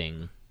quizzy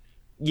thing.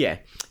 Yeah,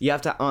 you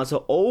have to answer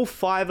all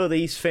 5 of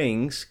these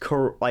things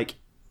like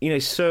in a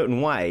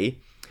certain way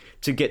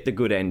to get the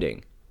good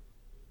ending.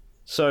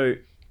 So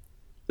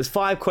there's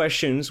 5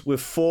 questions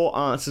with 4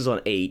 answers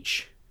on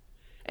each,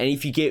 and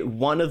if you get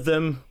one of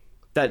them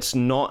that's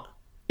not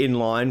in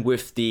line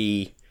with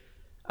the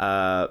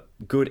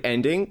good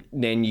ending,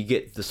 then you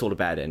get the sort of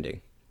bad ending,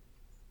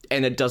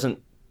 and it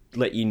doesn't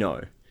let you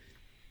know.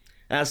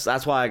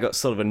 That's why I got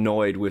sort of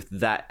annoyed with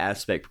that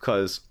aspect,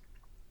 because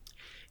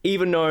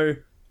even though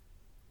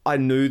I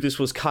knew this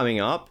was coming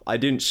up, I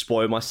didn't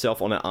spoil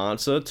myself on an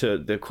answer to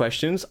the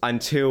questions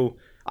until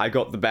I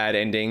got the bad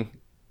ending,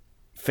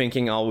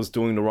 thinking I was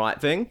doing the right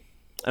thing.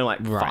 And I'm like,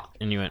 Right. fuck.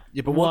 And you went,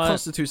 Yeah, but what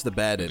constitutes the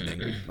bad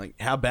ending? Like,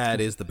 how bad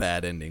is the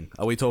bad ending?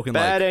 Are we talking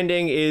Bad like...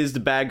 ending is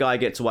the bad guy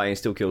gets away and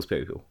still kills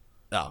people.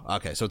 Oh,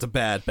 okay, so it's a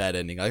bad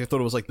ending. I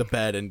thought it was like the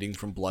bad ending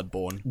from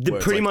Bloodborne. where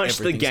it's Pretty like much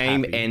the everything's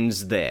game happy.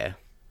 ends there.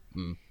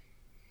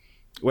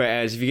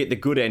 Whereas if you get the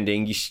good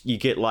ending, you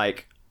get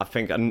like, I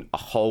think a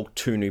whole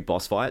 2 new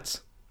boss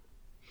fights.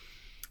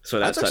 So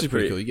That's actually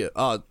pretty cool. You get...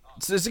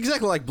 it's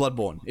exactly like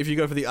Bloodborne. If you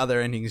go for the other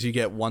endings, you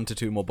get 1 to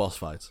 2 more boss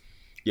fights.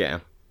 Yeah.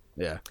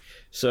 Yeah.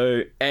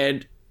 So,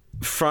 and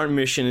Front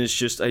Mission is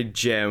just a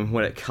gem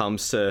when it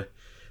comes to,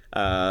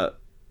 I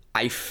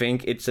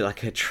think it's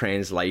like a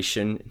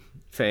translation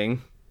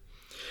thing.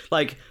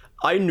 Like,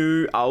 I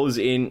knew I was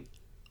in,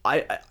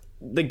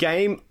 the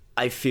game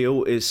I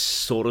feel is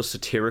sort of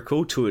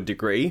satirical to a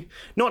degree.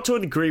 Not to a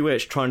degree where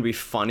it's trying to be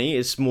funny,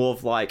 it's more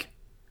of like,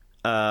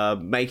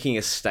 making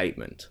a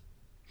statement.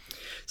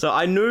 So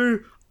I knew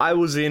I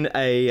was in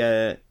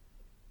a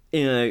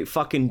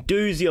fucking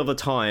doozy of a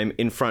time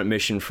in Front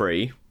Mission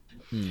 3,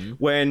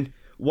 when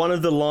one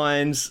of the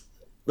lines,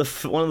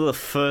 one of the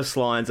first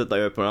lines that they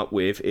open up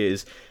with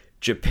is,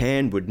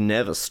 Japan would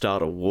never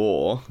start a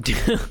war.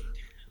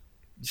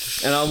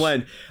 And I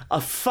went, a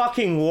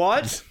fucking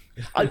what?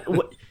 I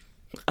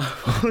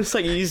was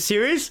like, are you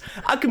serious?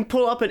 I can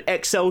pull up an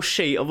Excel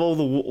sheet of all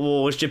the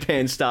wars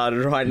Japan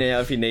started right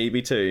now if you need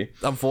me to.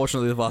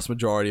 Unfortunately, the vast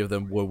majority of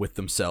them were with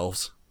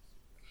themselves.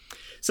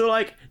 So,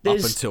 like,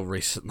 there's... Up until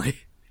recently.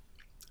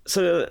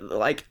 So,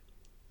 like,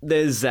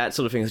 there's that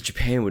sort of thing.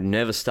 Japan would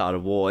never start a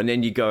war. And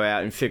then you go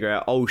out and figure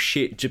out, oh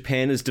shit,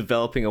 Japan is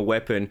developing a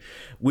weapon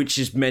which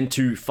is meant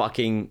to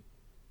fucking,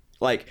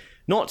 like,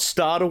 not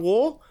start a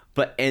war,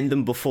 but end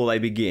them before they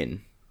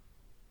begin.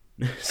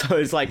 So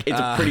it's like, it's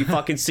a pretty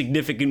fucking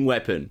significant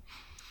weapon.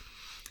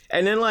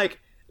 And then, like,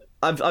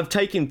 I've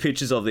taken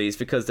pictures of these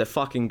because they're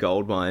fucking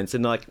gold mines.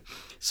 And, like,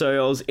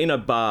 so I was in a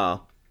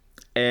bar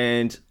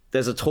and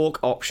there's a talk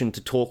option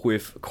to talk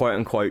with, quote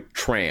unquote,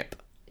 tramp.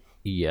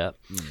 yep.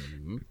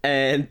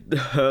 And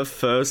her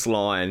first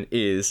line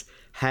is,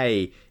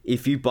 hey,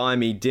 if you buy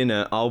me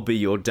dinner, I'll be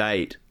your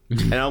date.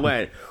 And I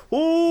went,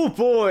 oh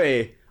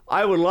boy,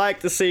 I would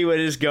like to see where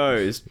this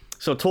goes.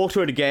 So I talked to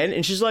her again,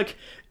 and she's like,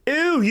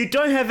 ew, you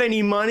don't have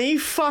any money?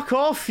 Fuck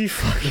off, you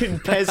fucking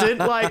peasant.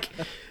 Like,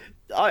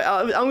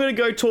 I'm going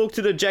to go talk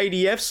to the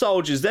JDF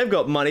soldiers. They've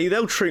got money.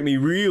 They'll treat me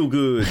real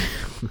good.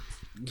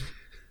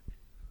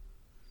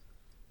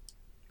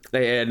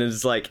 And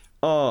it's like,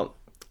 oh,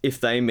 if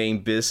they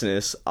mean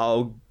business,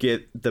 I'll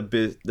get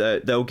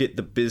they'll get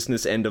the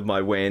business end of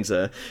my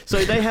Wanzer.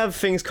 So they have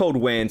things called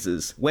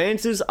Wanzers.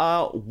 Wanzers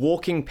are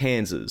walking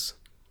panzers.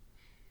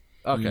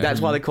 Okay.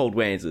 That's why they're called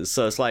Wanzers.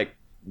 So it's like,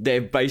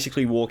 they're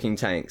basically walking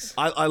tanks.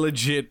 I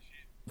legit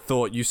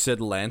thought you said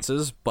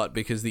Lancers, but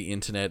because the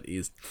internet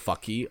is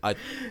fucky,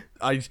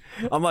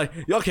 I'm like,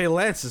 okay,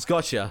 Lancers,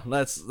 gotcha.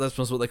 That's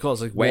what they call it.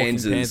 It's like walking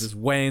panzers.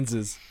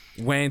 Wanzers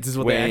is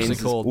what they're actually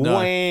called. No.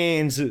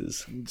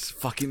 Wanzers. It's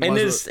fucking. And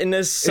there's some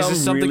is there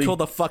something really... called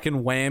the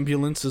fucking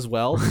Wambulance as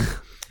well?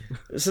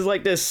 This is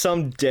like, there's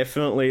some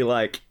definitely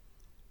like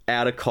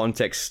out of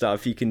context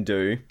stuff you can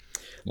do.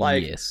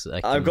 Like, yes,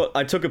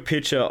 I took a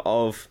picture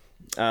of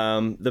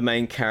the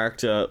main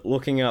character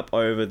looking up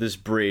over this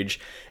bridge,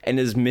 and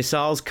there's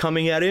missiles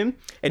coming at him,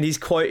 and his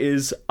quote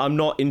is, "I'm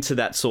not into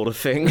that sort of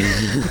thing."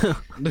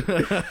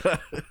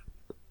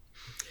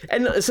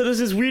 And so there's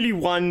this really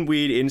one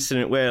weird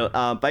incident where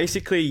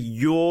basically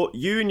you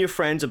and your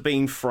friends are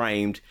being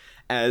framed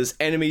as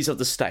enemies of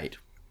the state.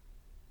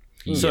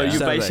 So you're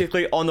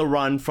basically on the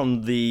run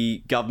from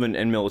the government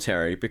and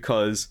military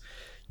because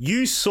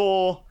you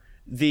saw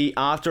the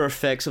after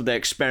effects of their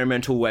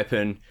experimental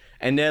weapon,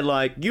 and they're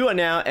like, you are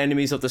now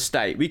enemies of the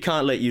state. We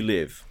can't let you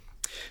live.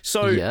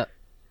 So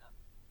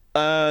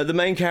the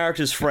main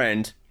character's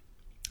friend,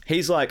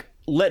 he's like,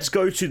 let's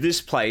go to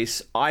this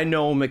place. I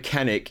know a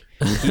mechanic.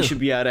 He should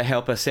be able to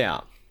help us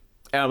out.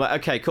 And I'm like,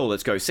 okay, cool.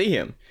 Let's go see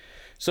him.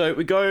 So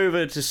we go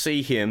over to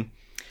see him,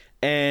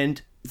 and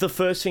the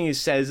first thing he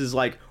says is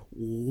like,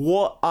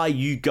 what are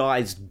you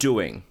guys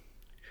doing?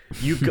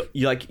 You've got,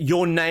 like,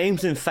 your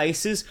names and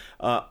faces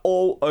are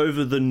all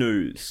over the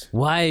news.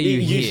 Why are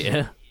you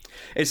here?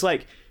 It's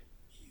like,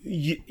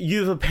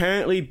 you've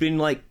apparently been,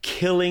 like,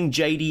 killing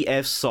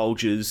JDF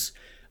soldiers.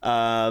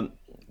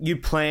 You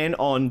plan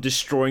on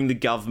destroying the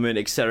government,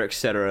 etc.,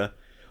 etc.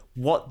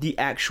 What the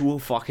actual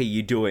fuck are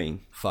you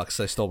doing? Fuck,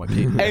 they stole my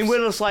PDFs. And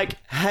when it's like,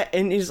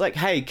 and he's like,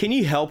 hey, can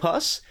you help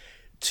us?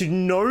 To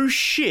no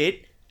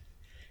shit,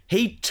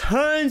 he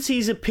turns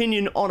his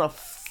opinion on a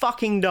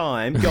fucking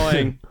dime,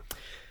 going,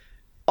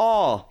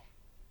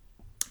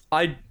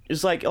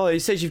 it's like, he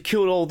says you've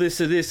killed all this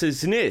and this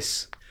and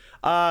this.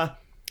 I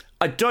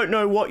don't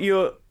know what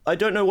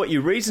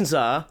your reasons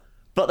are,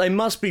 but they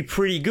must be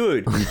pretty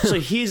good.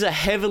 So here's a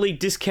heavily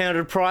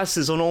discounted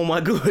prices on all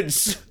my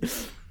goods.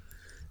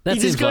 That he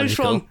just seems goes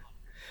logical. from,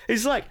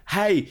 he's like,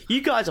 hey,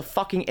 you guys are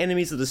fucking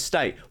enemies of the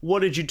state. What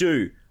did you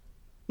do?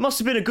 Must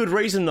have been a good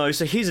reason though,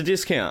 so here's a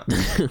discount.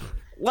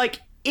 Like,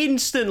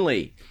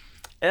 instantly.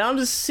 And I'm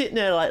just sitting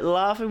there like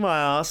laughing my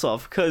ass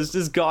off because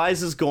this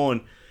guy's has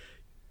gone,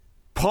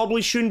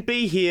 probably shouldn't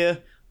be here,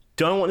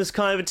 don't want this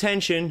kind of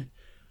attention,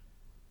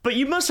 but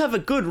you must have a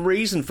good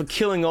reason for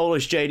killing all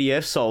those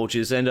JDF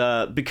soldiers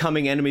and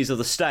becoming enemies of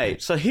the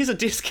state. So here's a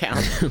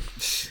discount.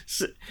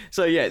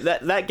 so yeah,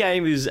 that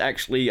game is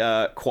actually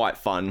quite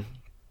fun.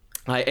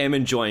 I am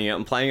enjoying it.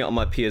 I'm playing it on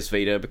my PS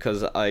Vita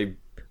because I...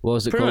 What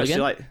was it called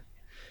again?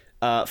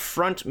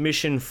 Front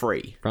Mission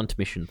 3. Front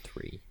Mission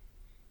 3.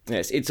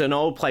 Yes, it's an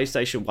old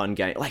PlayStation 1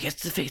 game. Like,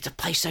 it's a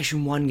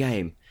PlayStation 1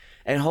 game.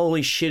 And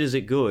holy shit, is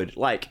it good.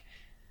 Like,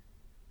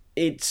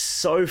 it's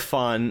so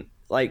fun.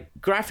 Like,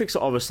 graphics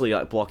are obviously,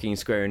 like, blocky and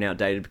square and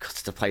outdated because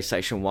it's a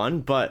PlayStation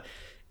 1, but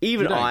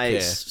even I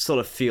sort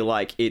of feel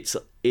like it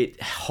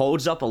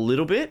holds up a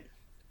little bit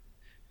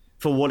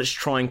for what it's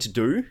trying to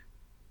do.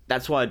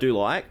 That's what I do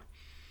like.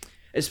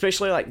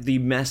 Especially, like, the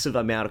massive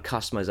amount of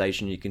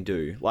customization you can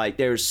do. Like,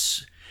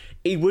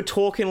 we're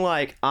talking,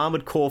 like,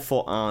 Armored Core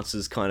for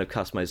Answers kind of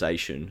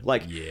customization.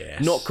 Like,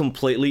 not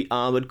completely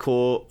Armored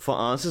Core for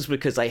Answers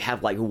because they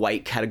have, like,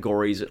 weight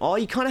categories. Oh,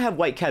 you kind of have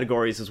weight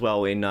categories as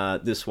well in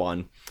this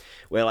one.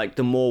 Where, like,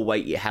 the more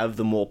weight you have,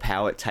 the more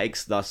power it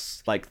takes.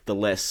 Thus, like, the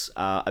less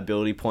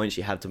ability points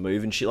you have to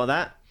move and shit like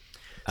that.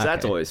 So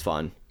that's always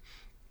fun.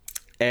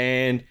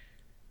 And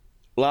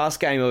last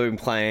game I've been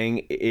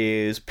playing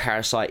is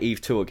Parasite Eve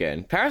 2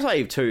 again. Parasite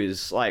Eve 2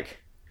 is, like...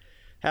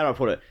 How do I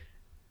put it?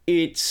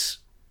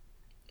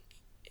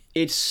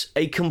 It's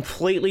a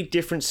completely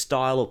different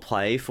style of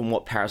play from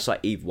what Parasite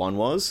Eve 1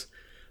 was.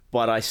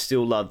 But I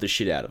still love the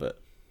shit out of it.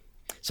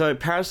 So,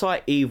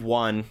 Parasite Eve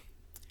 1...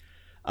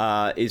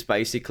 is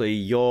basically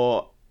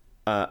your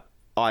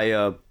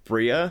Aya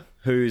Bria,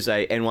 who's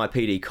a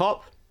NYPD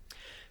cop,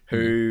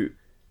 who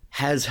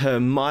has her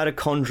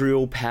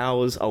mitochondrial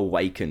powers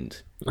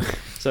awakened.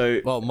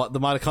 So, well,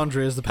 the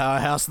mitochondria is the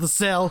powerhouse of the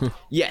cell.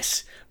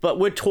 Yes, but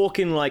we're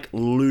talking like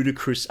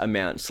ludicrous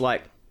amounts.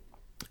 Like,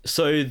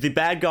 so the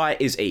bad guy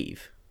is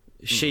Eve.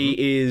 She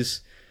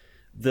is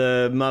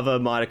the mother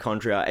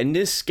mitochondria, and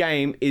this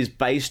game is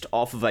based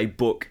off of a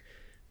book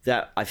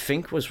that I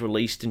think was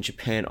released in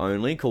Japan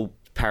only, called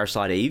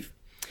Parasite Eve.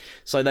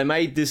 So they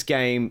made this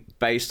game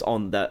based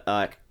on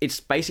that. It's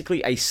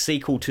basically a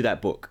sequel to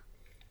that book,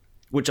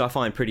 which I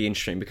find pretty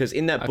interesting because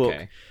in that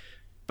book,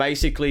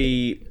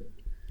 basically,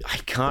 I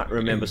can't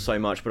remember so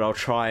much, but I'll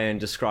try and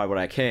describe what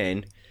I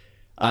can.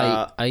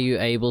 Are you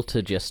able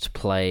to just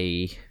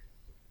play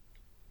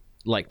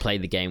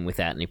the game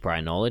without any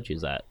prior knowledge?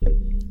 Is that?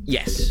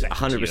 Yes,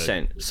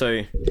 100%.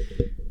 So,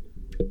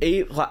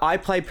 I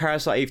played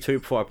Parasite Eve 2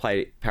 before I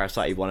played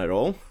Parasite Eve 1 at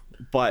all,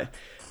 but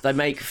they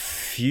make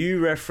few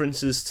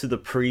references to the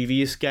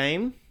previous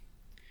game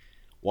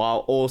while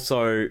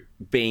also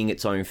being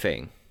its own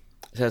thing.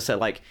 So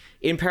like,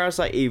 in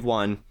Parasite Eve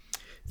 1,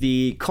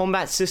 the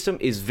combat system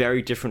is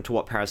very different to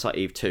what Parasite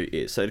Eve 2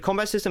 is. So the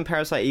combat system in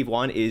Parasite Eve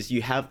 1 is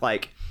you have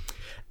like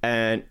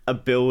an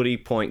ability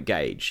point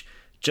gauge,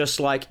 just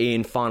like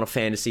in Final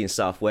Fantasy and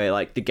stuff, where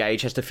like the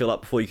gauge has to fill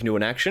up before you can do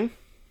an action.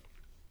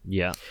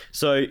 Yeah.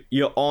 So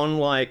you're on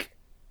like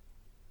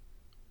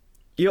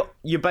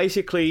you're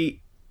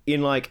basically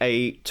in like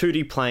a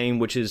 2D plane,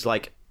 which is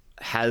like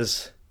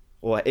it's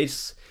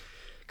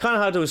kind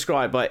of hard to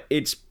describe, but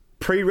it's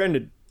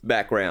pre-rendered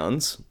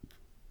backgrounds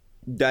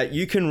that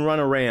you can run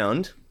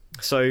around.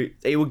 So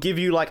it will give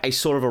you like a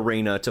sort of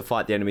arena to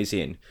fight the enemies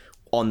in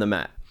on the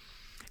map,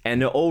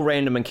 and they're all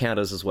random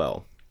encounters as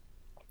well.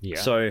 Yeah.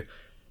 So,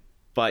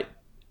 but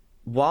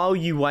while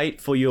you wait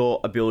for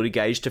your ability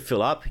gauge to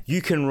fill up,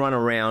 you can run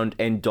around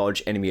and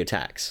dodge enemy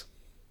attacks.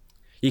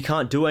 You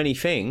can't do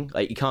anything,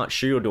 like you can't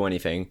shoot or do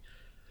anything,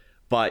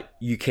 but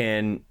you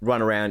can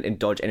run around and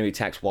dodge enemy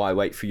attacks while I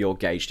wait for your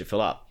gauge to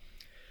fill up.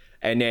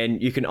 And then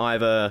you can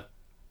either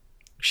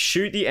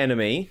shoot the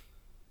enemy,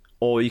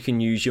 or you can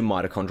use your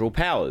mitochondrial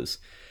powers.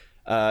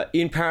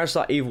 In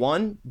Parasite Eve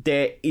 1,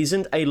 there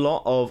isn't a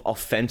lot of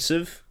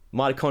offensive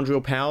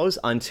mitochondrial powers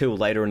until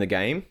later in the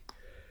game.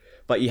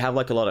 But you have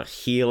like a lot of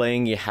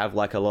healing, you have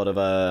like a lot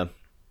of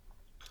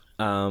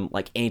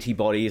like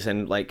antibodies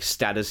and like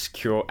status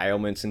cure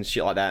ailments and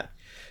shit like that.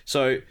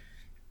 So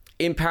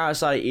in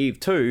Parasite Eve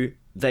 2,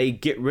 they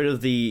get rid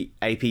of the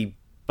AP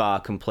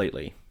bar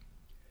completely.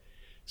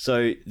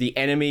 So the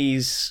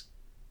enemies,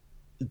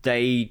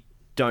 they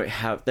don't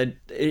have...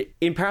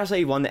 In Parasite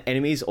Eve 1, the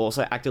enemies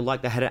also acted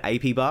like they had an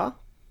AP bar.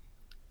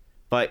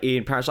 But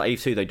in Parasite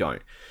Eve 2, they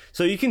don't.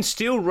 So you can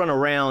still run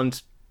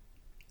around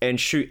and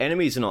shoot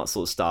enemies and all that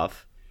sort of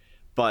stuff,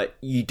 but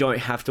you don't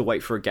have to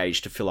wait for a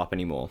gauge to fill up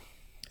anymore.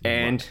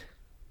 And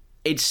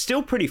it's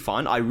still pretty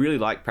fun. I really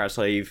like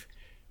Parasite Eve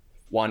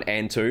 1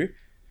 and 2,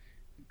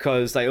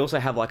 because they also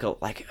have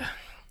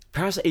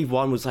Parasite Eve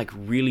 1 was like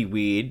really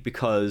weird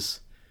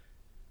because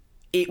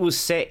it was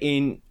set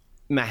in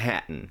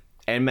Manhattan,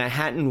 and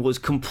Manhattan was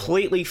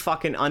completely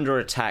fucking under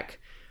attack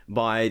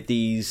by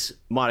these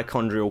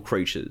mitochondrial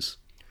creatures.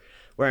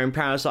 Where in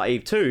Parasite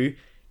Eve 2,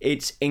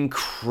 it's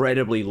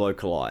incredibly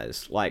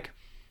localized. Like,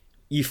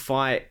 you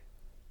fight...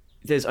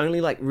 There's only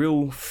like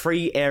real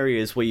free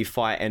areas where you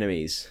fight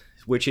enemies,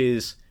 which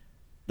is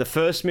the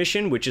first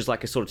mission, which is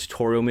like a sort of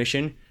tutorial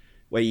mission,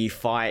 where you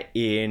fight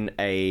in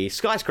a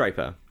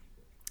skyscraper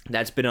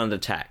that's been under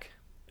attack.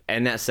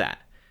 And that's that.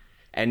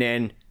 And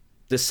then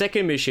the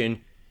second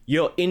mission,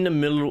 you're in the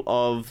middle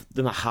of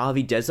the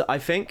Mojave Desert, I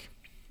think,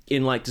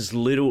 in like this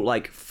little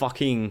like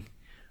fucking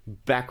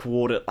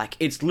backwater, like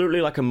it's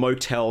literally like a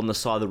motel on the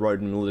side of the road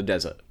in the middle of the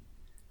desert.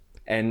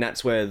 And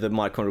that's where the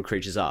mitochondrial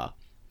creatures are.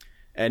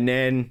 And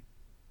then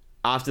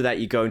after that,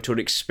 you go into an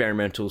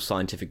experimental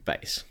scientific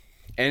base.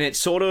 And it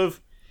sort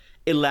of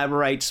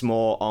elaborates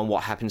more on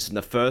what happens in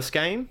the first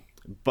game,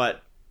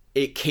 but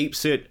it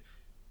keeps it,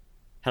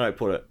 how do I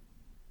put it?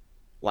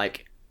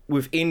 Like,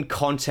 within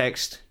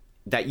context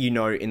that you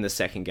know in the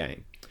second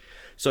game.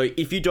 So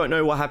if you don't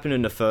know what happened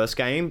in the first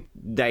game,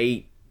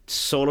 they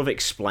sort of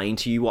explain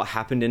to you what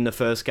happened in the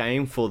first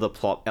game for the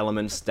plot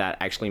elements that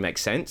actually make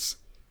sense.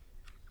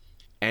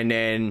 And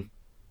then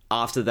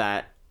after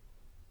that,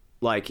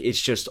 like, it's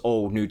just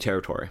all new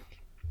territory.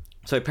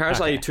 So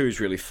Parasite Eve 2 is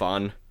really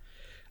fun.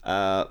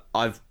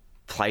 I've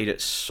played it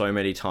so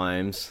many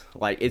times.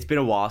 Like, it's been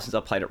a while since I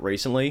played it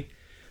recently,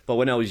 but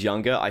when I was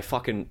younger,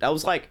 that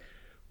was like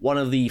one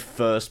of the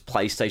first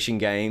PlayStation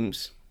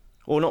games.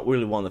 Well, not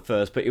really one of the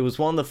first, but it was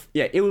one of the...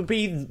 Yeah, it would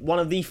be one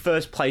of the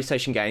first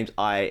PlayStation games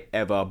I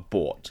ever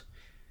bought.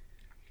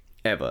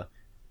 Ever.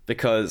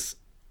 Because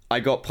I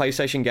got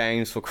PlayStation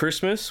games for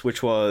Christmas,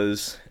 which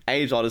was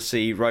Abe's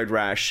Odyssey, Road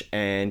Rash,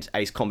 and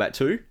Ace Combat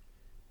 2.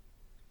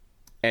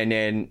 And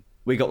then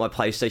we got my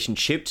PlayStation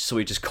chipped, so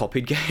we just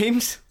copied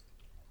games.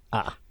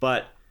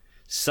 But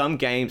some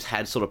games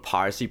had sort of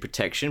piracy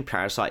protection,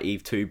 Parasite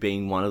Eve 2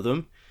 being one of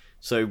them.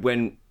 So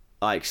when,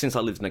 like, since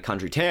I lived in a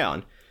country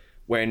town,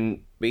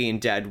 when me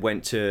and Dad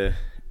went to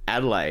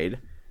Adelaide,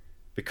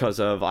 because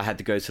of I had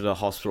to go to the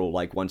hospital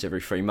like once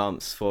every 3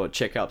 months for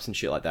checkups and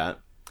shit like that,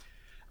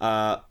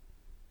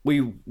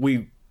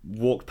 we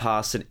walked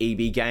past an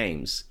EB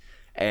Games,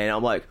 and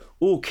I'm like,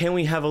 oh, can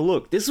we have a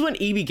look? This is when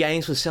EB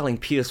Games was selling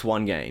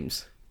PS1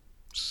 games.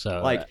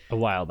 So, like a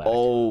while back.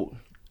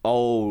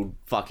 old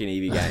fucking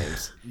Eevee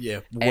games.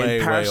 Yeah,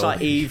 And Parasite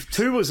way Eve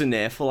 2 was in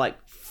there for like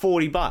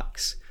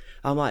 $40.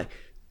 I'm like,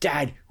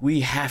 Dad,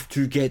 we have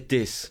to get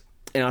this.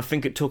 And I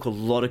think it took a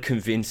lot of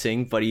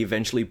convincing, but he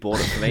eventually bought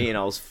it for me, and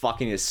I was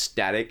fucking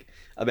ecstatic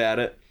about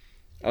it.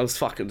 I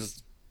was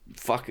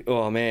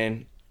oh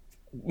man,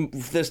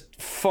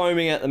 just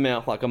foaming at the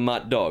mouth like a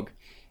mutt dog.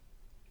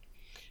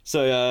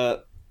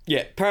 So,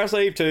 yeah,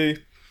 Parasite Eve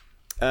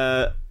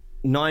 2,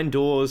 9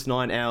 doors,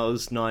 9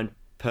 hours, 9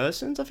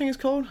 persons, I think it's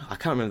called. I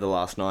can't remember the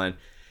last 9.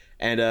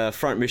 And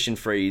Front Mission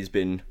Free has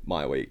been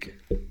my week.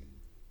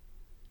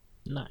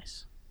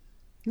 Nice.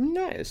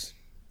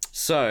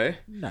 So,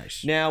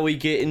 now we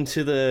get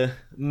into the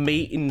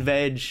meat and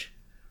veg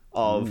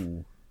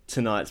of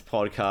tonight's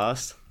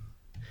podcast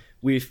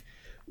with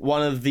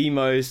one of the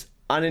most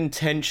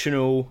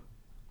unintentional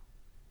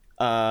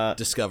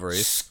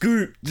discoveries.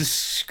 Scoop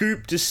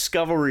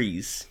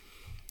discoveries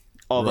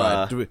of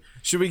Right.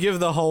 Should we give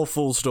the whole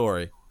full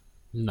story?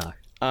 No.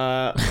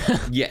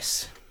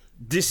 yes.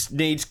 This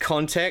needs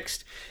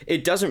context.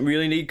 It doesn't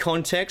really need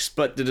context,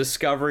 but the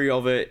discovery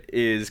of it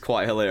is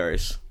quite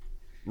hilarious.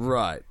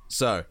 Right.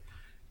 So,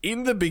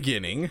 in the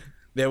beginning,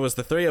 there was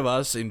the three of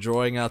us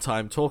enjoying our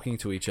time talking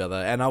to each other,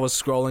 and I was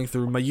scrolling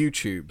through my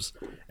YouTubes.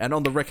 And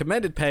on the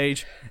recommended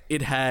page,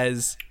 it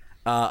has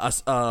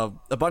a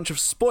bunch of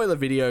spoiler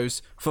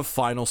videos for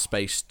Final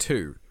Space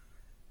 2.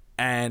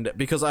 And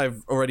because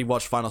I've already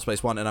watched Final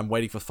Space 1 and I'm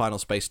waiting for Final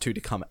Space 2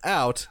 to come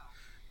out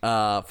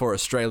for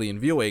Australian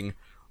viewing,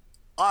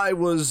 I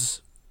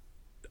was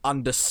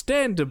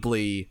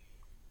understandably,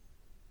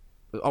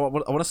 I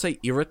want to say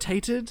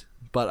irritated,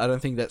 but I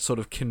don't think that sort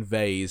of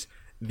conveys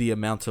the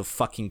amount of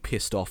fucking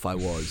pissed off I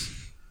was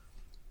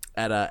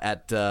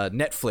at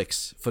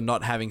Netflix for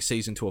not having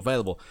Season 2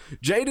 available.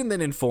 Jaden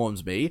then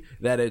informs me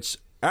that it's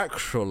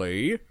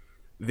actually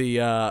the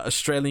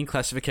Australian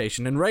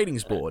Classification and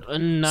Ratings Board.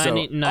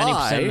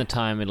 90% of the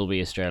time it'll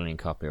be Australian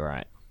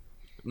copyright.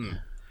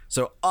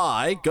 So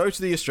I go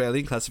to the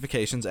Australian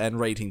Classifications and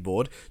Rating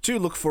Board to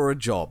look for a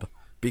job,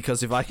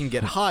 because if I can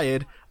get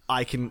hired,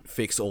 I can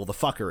fix all the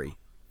fuckery.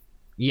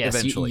 Yes,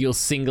 Eventually. you'll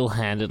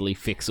single-handedly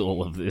fix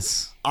all of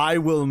this. I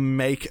will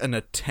make an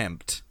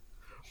attempt.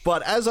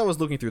 But as I was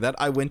looking through that,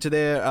 I went to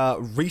their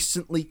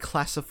recently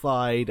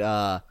classified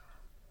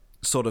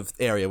sort of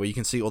area where you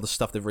can see all the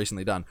stuff they've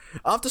recently done.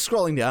 After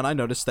scrolling down, I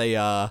noticed they...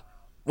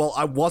 well,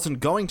 I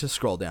wasn't going to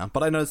scroll down,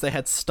 but I noticed they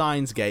had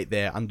Steins Gate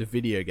there under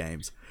video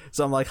games.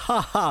 So I'm like,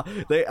 haha,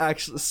 they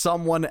actually...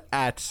 Someone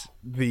at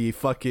the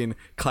fucking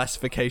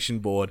classification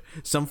board,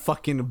 some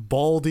fucking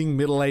balding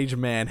middle-aged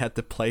man had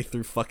to play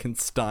through fucking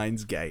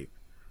Steins Gate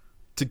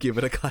to give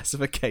it a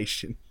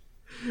classification.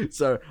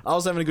 So I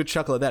was having a good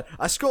chuckle at that.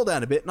 I scroll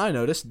down a bit and I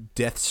noticed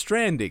Death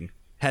Stranding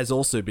has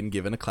also been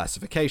given a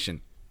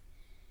classification.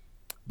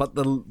 But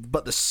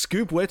the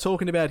scoop we're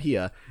talking about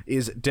here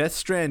is Death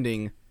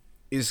Stranding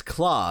is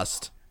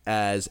classed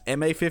as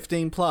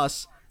MA15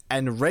 plus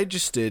and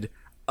registered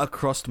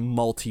across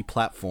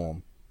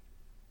multi-platform.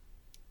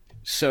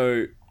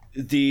 So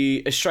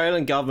the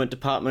Australian Government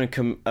Department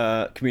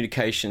of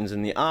Communications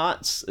and the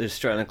Arts, the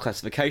Australian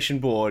Classification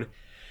Board,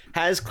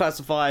 has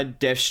classified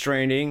Death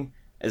Stranding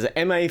as an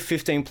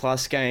MA15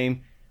 plus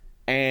game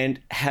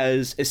and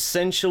has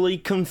essentially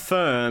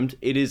confirmed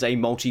it is a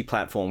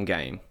multi-platform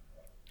game.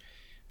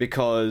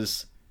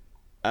 Because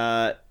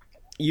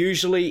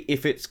usually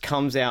if it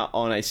comes out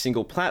on a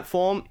single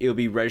platform, it'll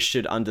be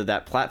registered under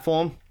that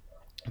platform.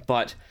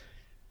 But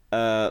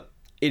it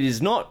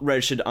is not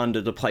registered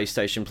under the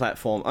PlayStation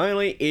platform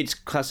only. It's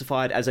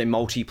classified as a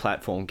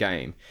multi-platform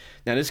game.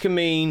 Now, this can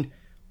mean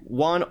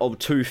one of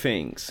two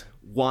things.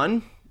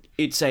 One,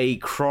 it's a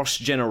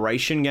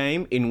cross-generation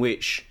game in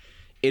which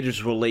it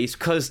is released,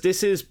 because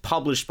this is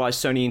published by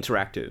Sony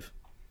Interactive.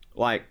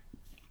 Like,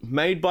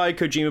 made by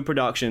Kojima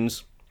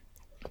Productions,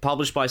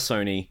 published by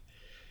Sony,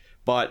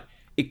 but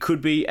it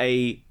could be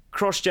a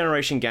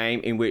cross-generation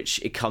game in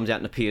which it comes out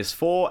in the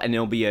PS4 and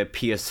there'll be a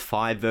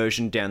PS5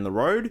 version down the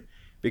road,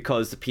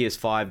 because the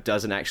PS5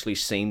 doesn't actually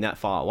seem that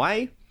far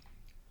away.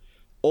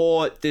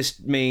 Or this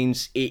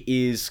means it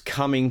is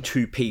coming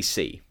to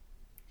PC,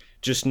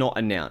 just not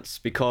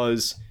announced,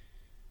 because,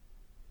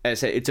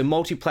 as I said, it's a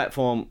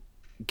multi-platform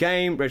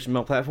game, registered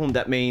multi-platform.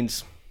 That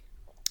means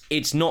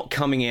it's not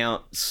coming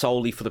out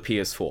solely for the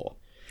PS4.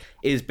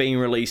 It is being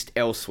released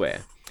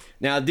elsewhere.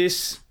 Now,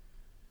 this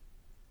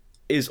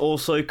is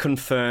also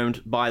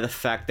confirmed by the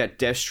fact that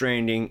Death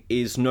Stranding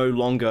is no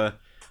longer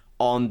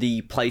on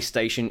the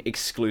PlayStation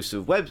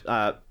exclusive web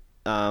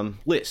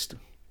list.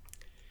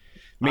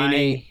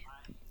 Meaning,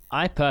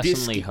 I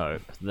personally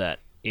hope that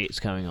it's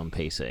coming on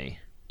PC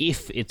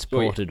if it's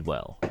ported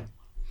well.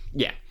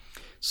 Yeah.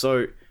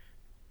 So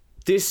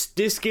this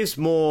gives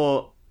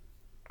more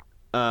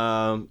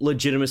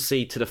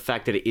legitimacy to the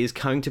fact that it is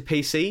coming to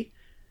PC,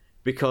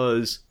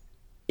 because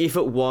if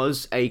it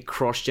was a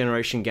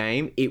cross-generation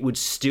game, it would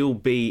still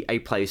be a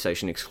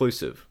PlayStation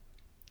exclusive.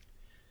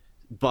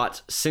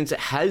 But since it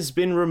has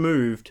been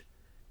removed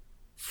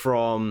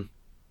from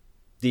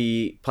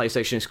the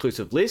PlayStation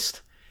exclusive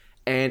list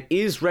and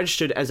is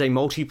registered as a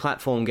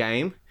multi-platform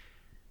game,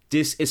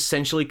 this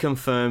essentially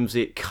confirms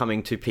it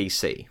coming to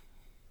PC.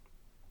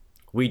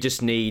 We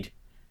just need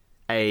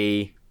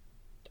a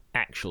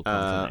Actual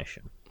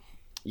confirmation.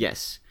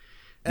 yes.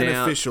 An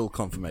Now- official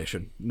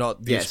confirmation,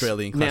 not the Yes.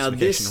 Australian Now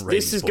classification.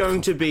 this is rating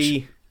going to board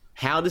be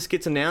how this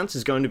gets announced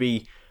is going to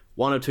be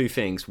one of two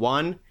things.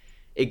 One,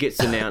 it gets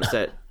announced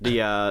at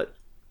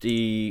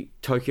the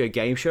Tokyo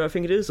Game Show, I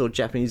think it is, or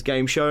Japanese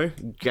Game Show,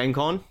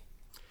 GameCon,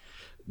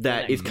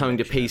 that is coming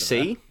to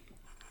PC.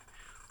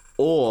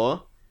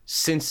 Or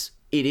since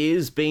it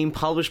is being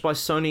published by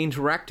Sony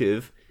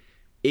Interactive,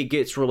 it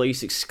gets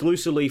released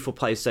exclusively for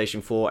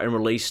PlayStation 4 and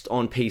released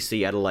on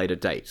PC at a later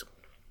date.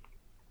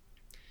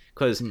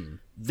 Because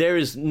there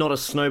is not a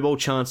snowball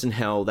chance in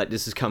hell that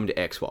this is coming to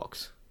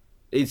Xbox.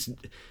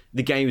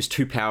 The game is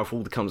too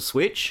powerful to come to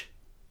Switch.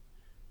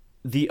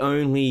 The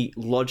only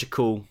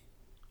logical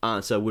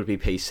answer would be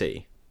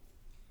PC.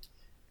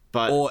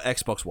 But or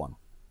Xbox One.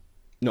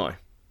 no.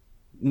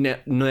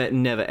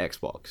 Never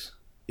Xbox.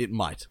 It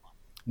might.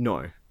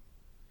 No.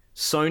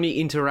 Sony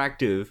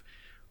Interactive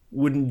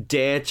wouldn't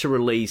dare to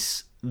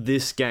release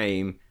this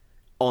game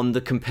on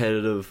the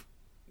competitive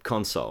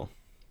console.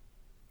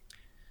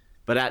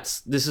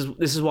 But this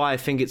is why I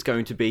think it's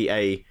going to be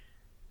a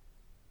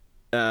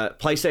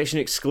PlayStation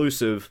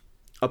exclusive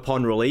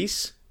upon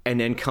release, and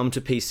then come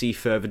to PC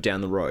further down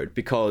the road.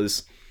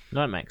 Because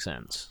That makes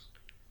sense.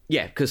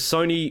 because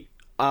Sony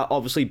are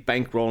obviously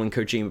bankrolling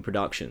Kojima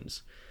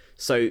Productions,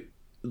 so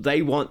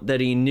they want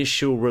that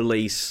initial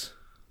release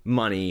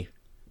money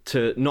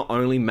to not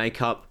only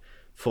make up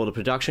for the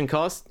production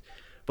cost,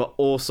 but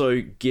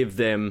also give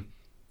them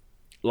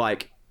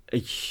like a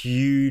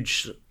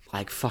huge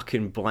like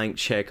fucking blank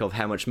check of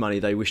how much money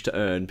they wish to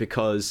earn,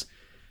 because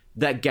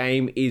that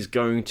game is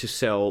going to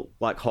sell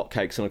like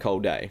hotcakes on a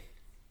cold day.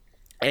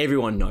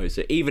 Everyone knows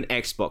it. Even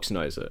Xbox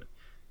knows it.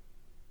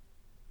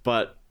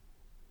 But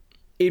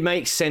it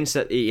makes sense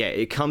that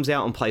it comes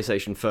out on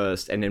PlayStation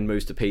first and then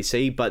moves to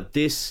PC. But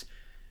this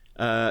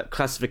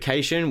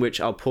classification, which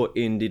I'll put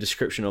in the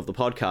description of the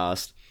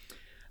podcast,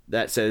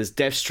 that says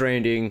Death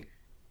Stranding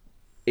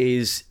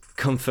is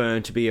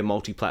confirmed to be a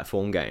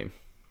multi-platform game.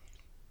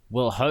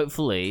 Well,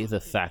 hopefully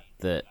the fact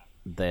that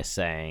they're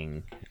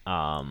saying,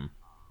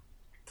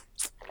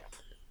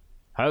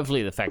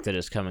 hopefully the fact that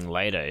it's coming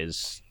later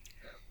is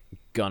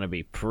gonna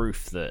be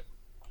proof that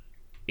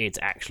it's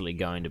actually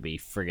going to be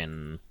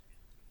friggin'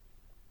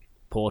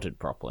 ported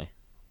properly.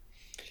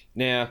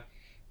 Now,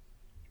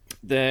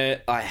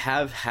 I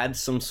have had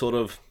some sort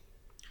of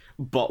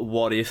but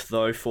what if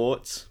though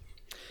thoughts,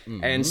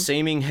 and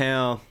seeming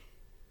how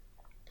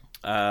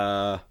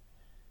the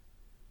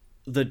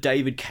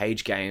David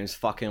Cage games,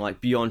 fucking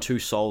like Beyond Two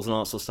Souls and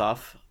all that sort of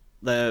stuff,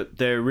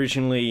 they're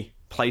originally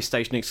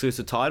PlayStation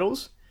exclusive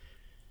titles,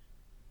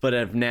 but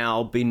have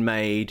now been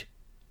made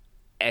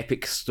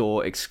Epic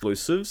Store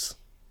exclusives.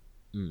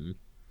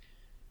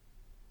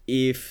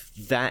 If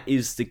that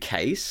is the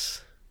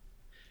case,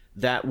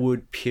 that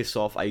would piss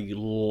off a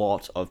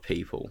lot of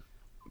people.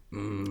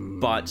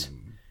 But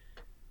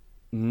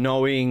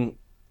knowing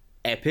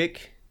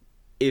Epic,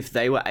 if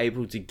they were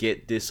able to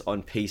get this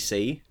on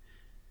PC,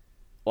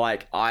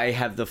 like, I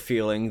have the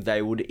feeling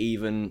they would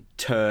even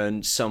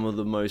turn some of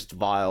the most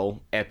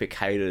vile Epic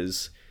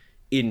haters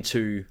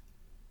into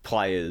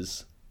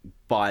players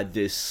by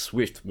this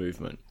swift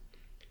movement.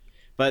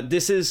 But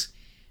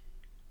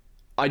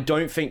I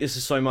don't think this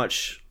is so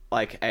much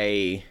like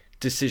a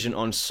decision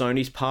on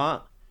Sony's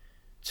part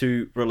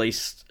to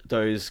release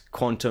those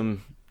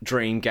Quantum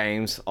Dream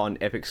games on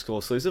Epic Store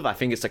exclusive. I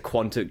think it's a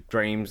Quantum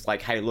Dreams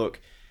like, hey, look,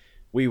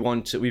 we've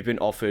been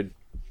offered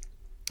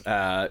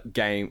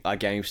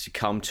games to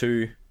come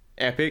to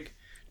Epic,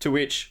 to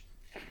which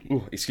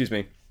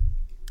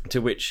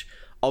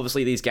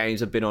obviously these games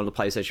have been on the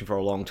PlayStation for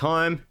a long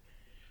time.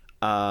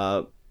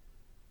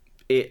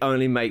 It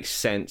only makes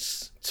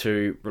sense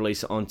to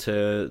release it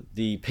onto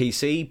the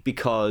PC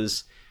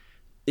because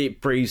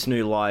it breathes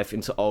new life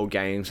into old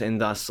games,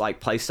 and thus,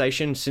 like,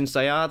 PlayStation, since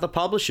they are the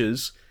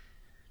publishers,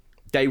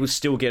 they will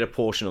still get a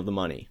portion of the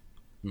money.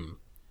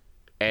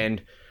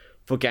 And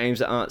for games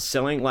that aren't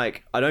selling,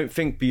 like, I don't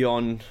think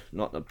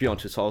not Beyond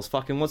Two Souls,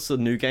 fucking, what's the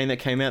new game that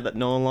came out that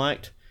no one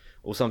liked?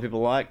 Or some people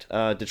liked?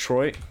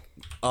 Detroit?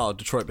 Oh,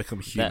 Detroit Become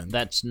Human.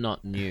 That's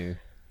not new.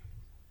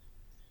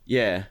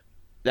 Yeah.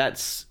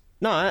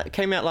 It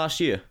came out last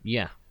year.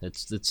 Yeah,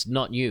 it's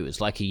not new.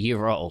 It's like a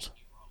year old.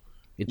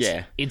 It's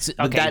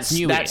But okay. It's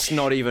new. that's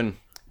not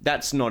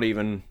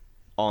even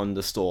on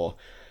the store.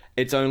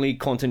 It's only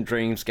Quantum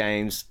Dreams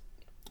games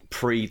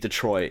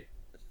pre-Detroit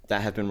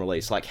that have been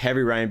released, like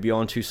Heavy Rain,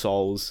 Beyond Two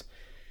Souls,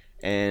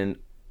 and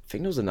I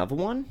think there was another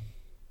one.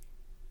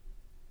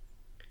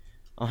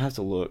 I'll have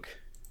to look.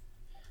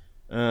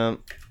 But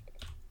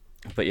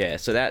yeah,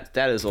 so that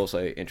is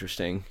also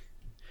interesting.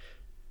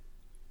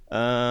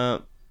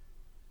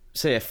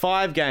 So yeah,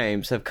 5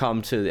 games have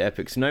come to the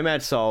Epics: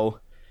 Nomad Soul,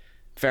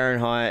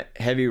 Fahrenheit,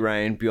 Heavy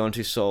Rain, Beyond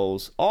Two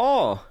Souls.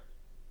 Oh!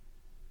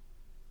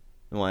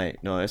 Wait,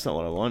 no, that's not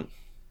what I want.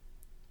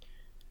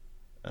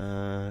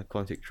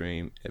 Quantic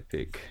Dream,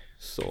 Epic,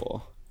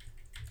 Store.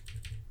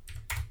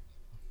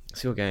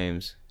 See what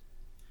games.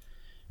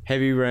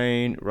 Heavy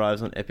Rain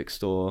arrives on Epic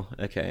Store.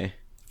 Okay.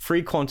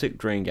 Free Quantic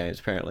Dream games,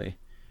 apparently.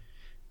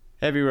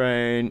 Heavy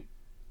Rain.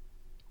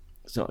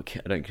 It's not.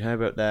 I don't care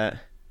about that.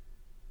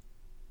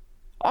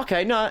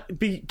 Okay, no.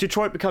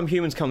 Detroit Become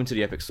Humans coming to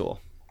the Epic Store.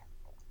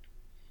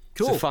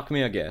 Cool. So fuck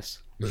me, I guess.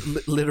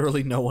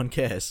 Literally, no one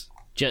cares.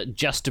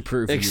 Just to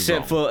prove you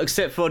Except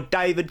for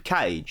David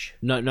Cage.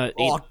 No.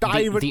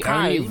 David the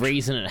only Cage.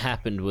 reason it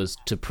happened was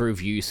to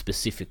prove you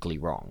specifically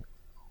wrong.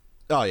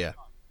 Oh yeah.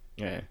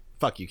 Yeah.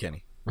 Fuck you,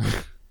 Kenny.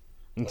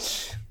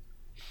 It's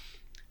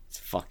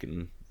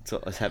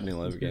happening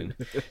all over again.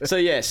 So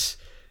yes,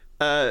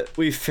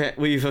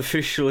 we've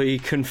officially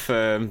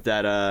confirmed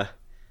that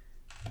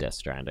Death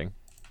Stranding.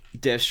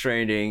 Death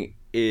Stranding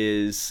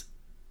is,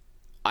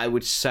 I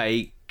would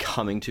say,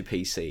 coming to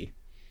PC.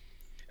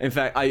 In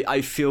fact,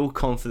 I feel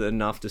confident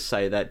enough to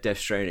say that Death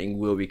Stranding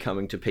will be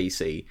coming to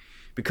PC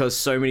because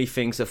so many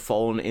things have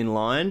fallen in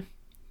line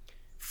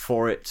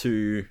for it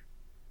to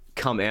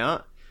come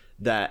out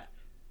that,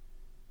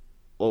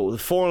 well, the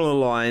fallen in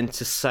line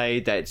to say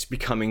that it's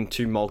becoming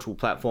to multiple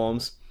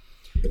platforms.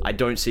 I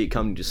don't see it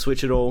coming to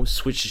Switch at all.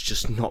 Switch is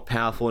just not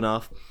powerful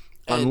enough.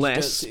 Unless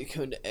don't see it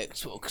coming to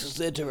Xbox because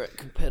they're direct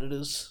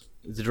competitors.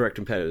 the direct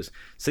competitors.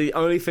 So the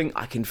only thing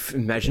I can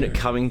imagine it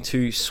coming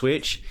to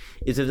Switch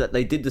is that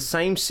they did the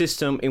same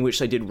system in which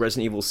they did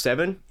Resident Evil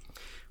 7,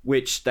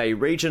 which they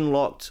region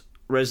locked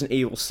Resident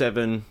Evil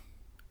 7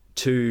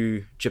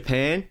 to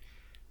Japan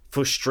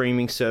for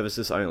streaming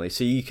services only.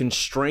 So you can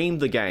stream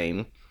the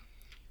game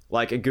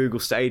like a Google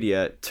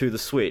Stadia to the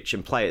Switch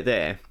and play it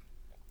there,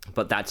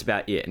 but that's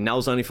about it. And that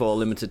was only for a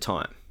limited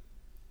time.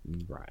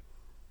 Right.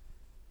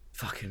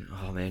 Fucking,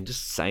 oh man,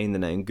 just saying the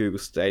name Google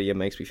Stadia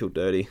makes me feel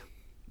dirty.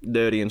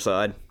 Dirty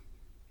inside.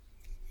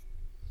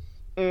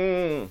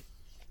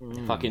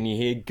 Fucking, you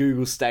hear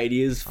Google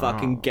Stadia's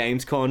fucking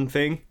Gamescom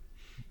thing?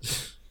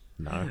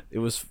 No.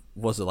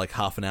 Was it like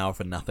half an hour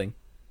for nothing?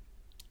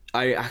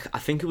 I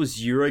think it was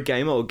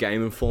Eurogamer or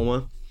Game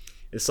Informer.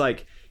 It's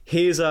like,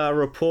 here's a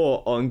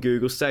report on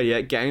Google Stadia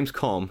at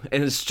Gamescom,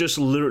 and it's just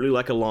literally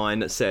like a line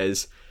that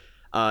says,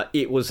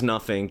 it was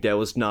nothing, there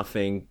was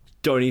nothing,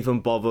 don't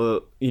even bother,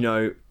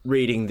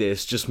 reading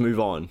this, just move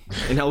on.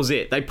 And that was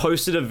it. They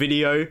posted a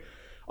video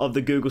of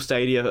the Google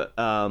Stadia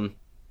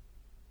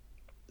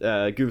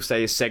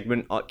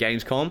segment at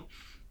Gamescom,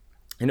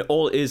 and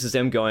all it is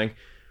them going,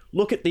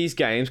 look at these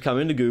games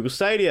coming to Google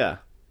Stadia.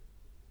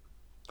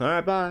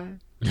 Alright, bye.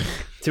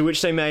 To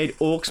which they made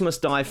Orcs Must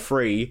Die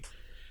Free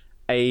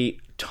a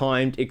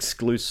timed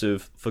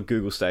exclusive for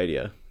Google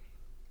Stadia.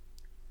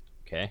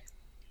 Okay.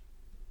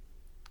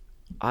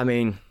 I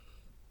mean,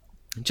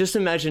 just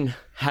imagine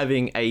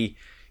having a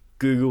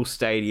Google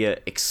Stadia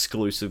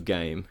exclusive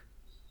game.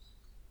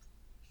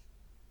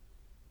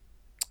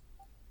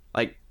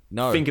 Like,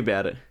 No. think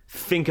about it.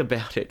 Think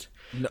about it.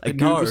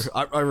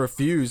 I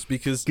refuse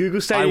because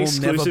Google Stadia I will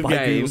exclusive never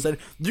buy game Google Stadia.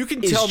 You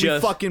can is tell me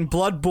just- fucking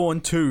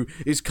Bloodborne 2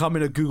 is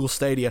coming to Google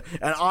Stadia,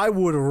 and I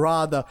would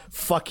rather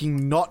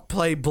fucking not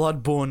play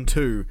Bloodborne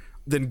 2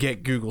 than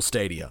get Google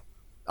Stadia.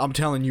 I'm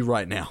telling you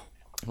right now.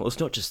 Well, it's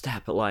not just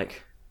that, but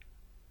like,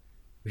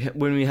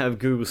 when we have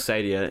Google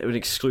Stadia, an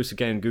exclusive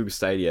game in Google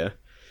Stadia,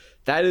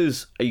 that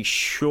is a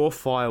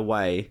surefire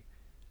way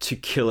to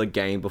kill a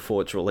game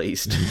before it's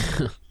released.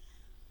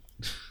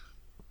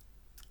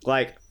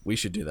 Like, We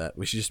should do that.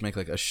 We should just make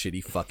like a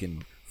shitty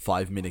fucking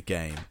 5-minute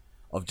game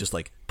of just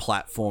like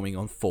platforming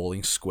on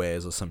falling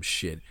squares or some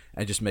shit,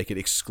 and just make it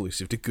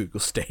exclusive to Google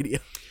Stadia.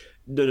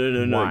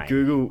 no. Why?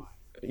 Google,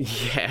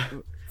 yeah.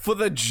 For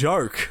the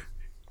joke.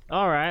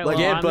 All right. Like,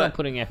 Well, yeah, I'm but- not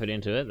putting effort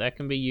into it. That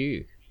can be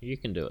you. You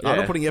can do it. I'm Yeah.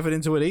 not putting effort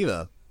into it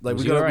either. Like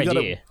was your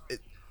idea.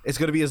 It's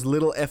got to be as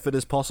little effort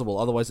as possible,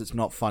 otherwise it's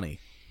not funny.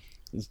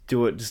 Just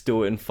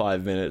do it in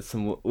 5 minutes,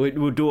 and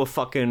we'll do a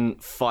fucking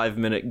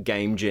 5-minute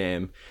game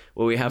jam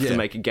where we have to Yeah.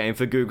 make a game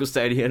for Google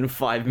Stadia in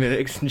 5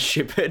 minutes and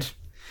ship it.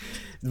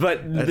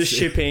 But the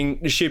shipping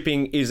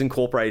is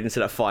incorporated into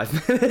that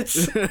 5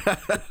 minutes.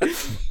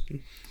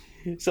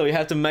 So we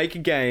have to make a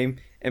game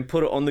and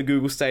put it on the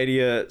Google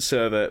Stadia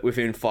server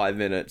within 5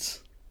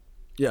 minutes.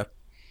 Yeah,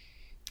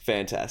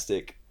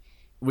 Fantastic.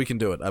 we can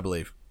do it, I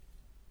believe.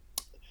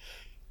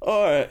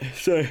 Alright,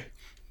 so...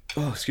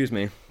 Oh, excuse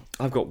me.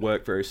 I've got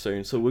work very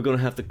soon, so we're going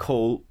to have to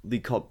call the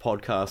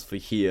podcast for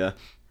here.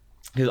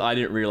 Because I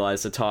didn't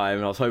realise the time,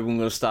 and I was hoping we were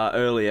going to start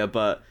earlier,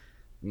 but...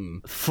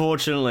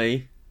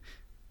 Fortunately...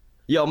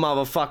 Yo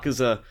motherfuckers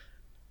are...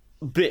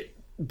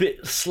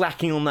 bit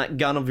slacking on that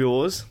gun of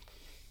yours.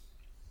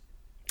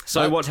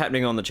 So what's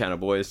happening on the channel,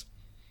 boys?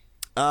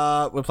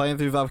 We're playing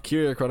through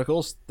Valkyria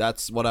Chronicles.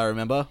 That's what I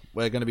remember.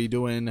 We're going to be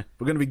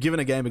giving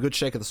a game a good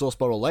shake of the sauce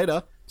bottle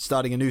later,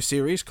 starting a new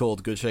series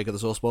called Good Shake of the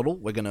Sauce Bottle.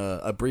 We're going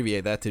to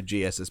abbreviate that to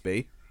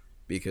GSSB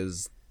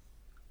because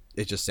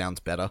it just sounds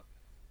better,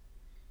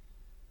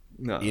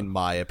 No, in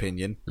my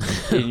opinion.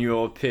 in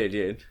your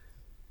opinion.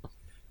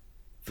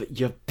 But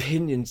your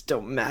opinions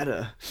don't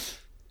matter.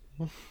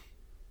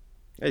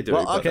 They do,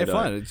 Well, but okay, they don't.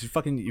 fine. It's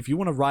fucking, if you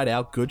want to write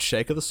out Good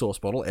Shake of the Sauce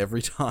Bottle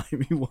every time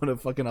you want to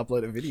fucking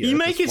upload a video, You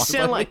make just it fine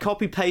sound by like me.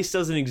 copy paste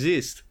doesn't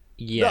exist.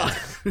 Yeah.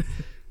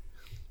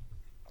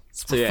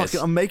 So yes.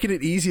 I'm making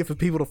it easier for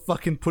people to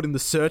fucking put in the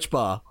search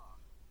bar.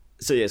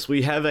 So yes,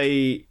 we have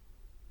a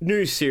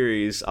new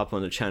series up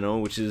on the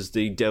channel, which is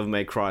the Devil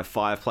May Cry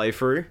 5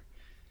 playthrough.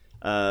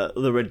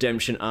 The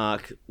redemption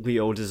arc we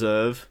all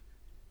deserve.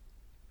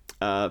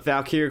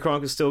 Valkyria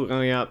Chronicles still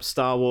going up.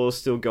 Star Wars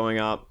still going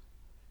up.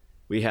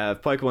 We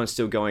have Pokemon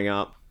still going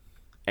up.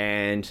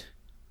 And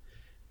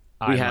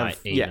I might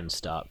even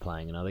start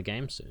playing another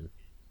game soon.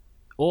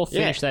 Or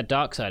finish that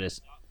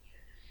Darksiders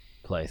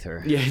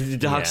playthrough. Yeah, the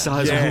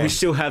Darksiders we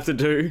still have to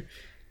do.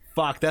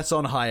 Fuck, that's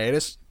on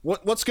hiatus.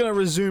 What's gonna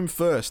resume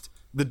first?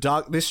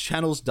 This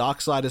channel's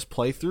Darksiders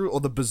playthrough or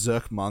the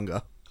Berserk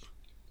manga?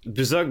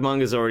 Berserk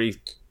manga's already...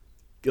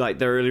 Like,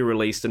 they already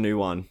released a new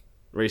one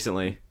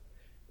recently.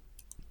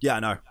 Yeah, I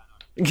know.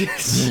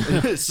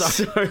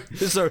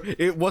 so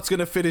What's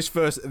gonna finish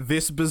first?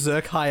 This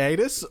Berserk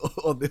hiatus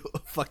or the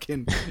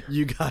fucking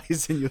you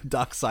guys in your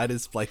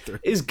Darksiders playthrough?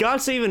 is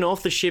Guts even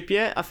off the ship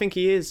yet? I think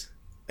he is.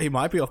 He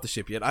might be off the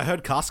ship yet. I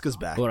heard Casca's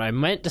back. What I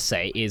meant to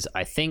say is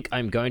I think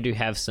I'm going to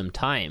have some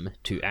time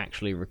to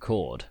actually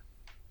record.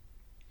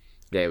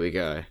 There we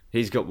go.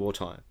 He's got more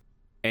time.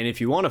 And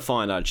if you want to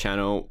find our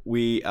channel,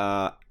 we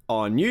are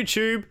on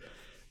YouTube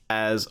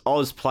as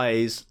Oz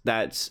Plays.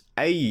 That's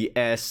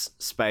AES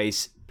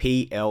space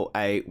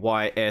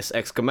PLAYS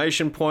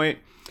exclamation point.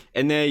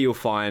 And there you'll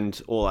find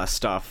all our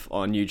stuff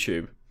on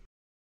YouTube.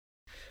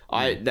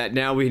 That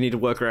now we need to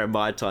work around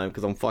my time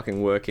because I'm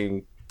fucking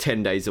working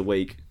 10 days a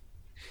week.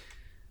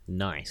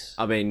 Nice.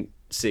 I mean,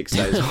 6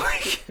 days a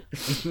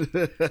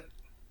week.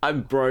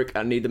 I'm broke.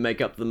 I need to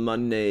make up the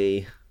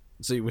money.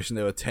 So you're wishing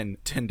there were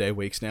 10-day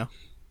weeks now?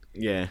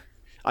 Yeah.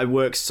 I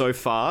work so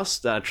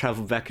fast that I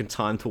travel back in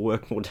time to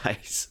work more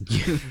days.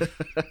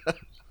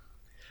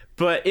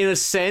 But in a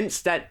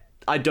sense that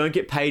I don't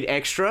get paid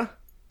extra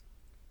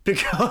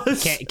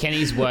because...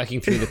 Kenny's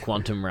working through the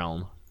quantum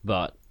realm,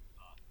 but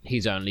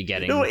he's only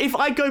getting... No, if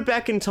I go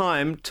back in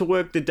time to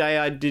work the day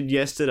I did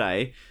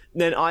yesterday,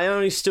 then I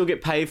only still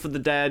get paid for the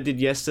day I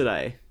did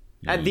yesterday.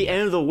 At the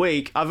end of the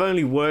week, I've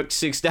only worked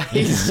 6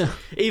 days,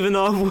 even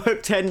though I've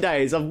worked 10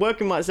 days. I'm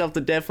working myself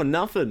to death for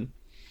nothing.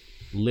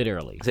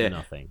 Literally for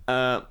nothing.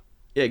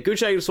 Good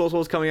Shake of Source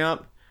Wars coming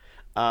up.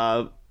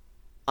 I'm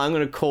going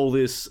to call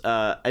this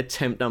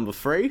attempt number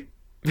 3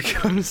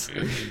 because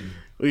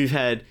we've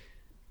had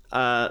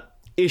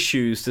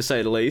issues, to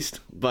say the least.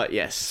 But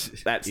yes,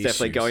 that's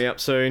definitely going up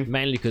soon.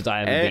 Mainly because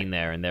I haven't been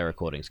there and their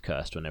recording's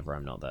cursed whenever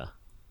I'm not there.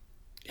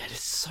 It is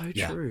so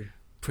true.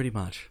 Pretty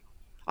much.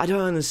 I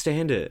don't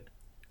understand it.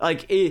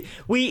 Like,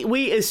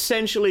 we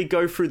essentially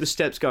go through the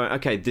steps going,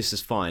 okay, this is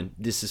fine,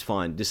 this is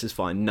fine, this is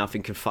fine,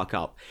 nothing can fuck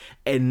up.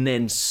 And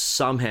then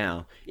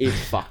somehow it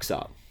fucks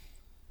up.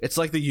 It's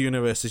like the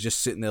universe is just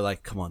sitting there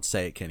like, come on,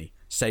 say it, Kenny.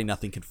 Say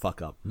nothing can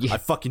fuck up. Yeah. I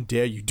fucking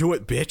dare you. Do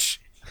it, bitch.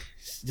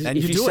 And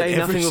if you do say it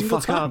every nothing will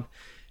fuck time. up,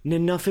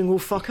 then nothing will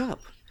fuck up.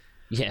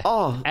 Yeah.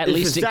 Oh, at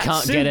least it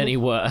can't get any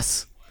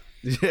worse.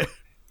 Yeah.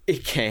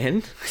 It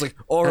can. It's like,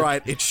 all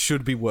right, it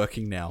should be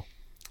working now.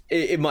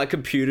 My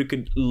computer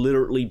could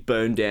literally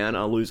burn down.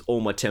 I'll lose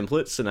all my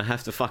templates and I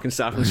have to fucking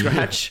start from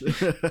scratch.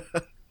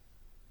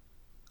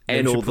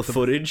 And all the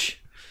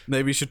footage.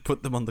 Maybe you should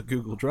put them on the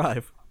Google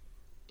Drive.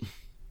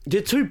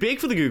 They're too big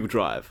for the Google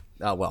Drive.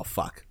 Oh, well,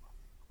 fuck.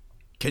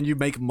 Can you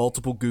make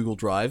multiple Google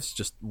Drives,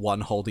 just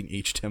one holding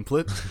each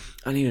template?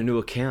 I need a new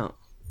account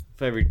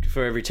for every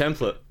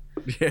template.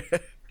 Yeah.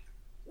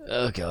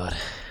 Oh, God.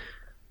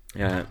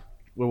 Yeah.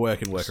 We're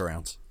working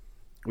workarounds.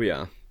 We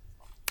are.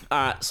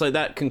 So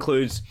that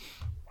concludes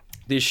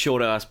this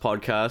short-ass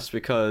podcast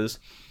because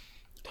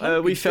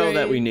we felt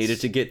that we needed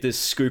to get this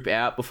scoop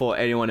out before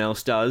anyone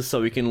else does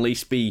so we can at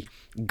least be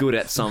good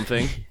at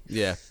something.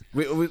 Yeah.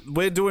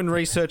 We're doing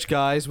research,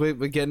 guys. We're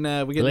getting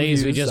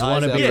Please, we just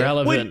want to be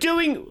relevant.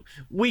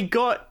 We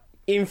got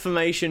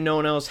information no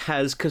one else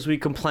has because we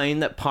complain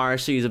that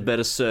piracy is a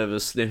better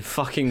service than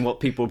fucking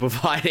what people are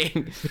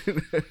providing.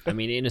 I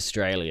mean, in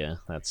Australia,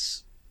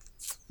 that's...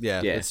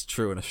 Yeah, it's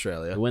true in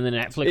Australia. When the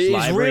Netflix It is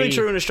library... really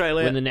true in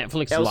Australia. When the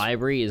Netflix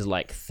library is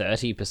like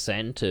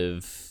 30%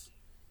 of...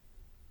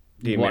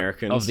 The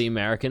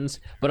Americans.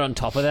 But on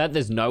top of that,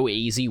 there's no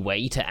easy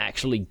way to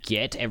actually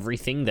get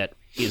everything that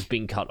is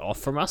being cut off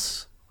from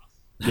us.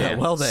 Yeah,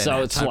 well then,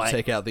 so it's time like... to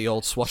take out the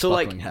old So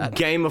swashbuckling like hat.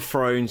 Game of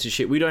Thrones and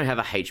shit, we don't have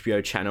a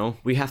HBO channel.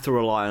 We have to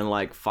rely on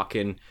like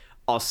fucking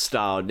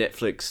Austar,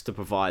 Netflix to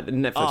provide.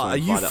 Netflix Are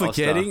you provide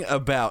forgetting Austar.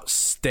 about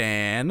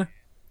Stan?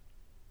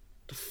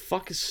 The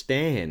fuck is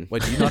Stan?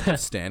 Wait, do you not have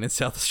Stan in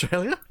South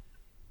Australia?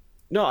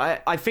 No,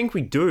 I think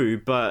we do,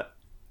 but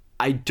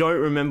I don't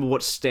remember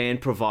what Stan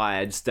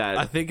provides that...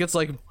 I think it's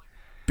like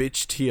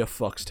bitch tier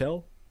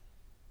Foxtel.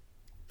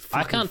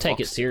 I can't take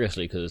it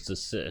seriously because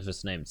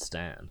it's named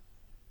Stan.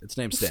 It's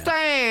named Stan.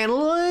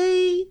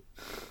 Stanley!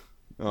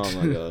 Oh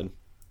my god.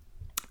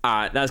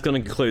 Alright, that's going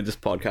to conclude this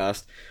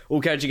podcast. We'll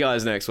catch you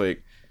guys next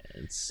week.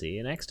 And see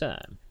you next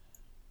time.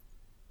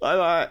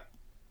 Bye-bye.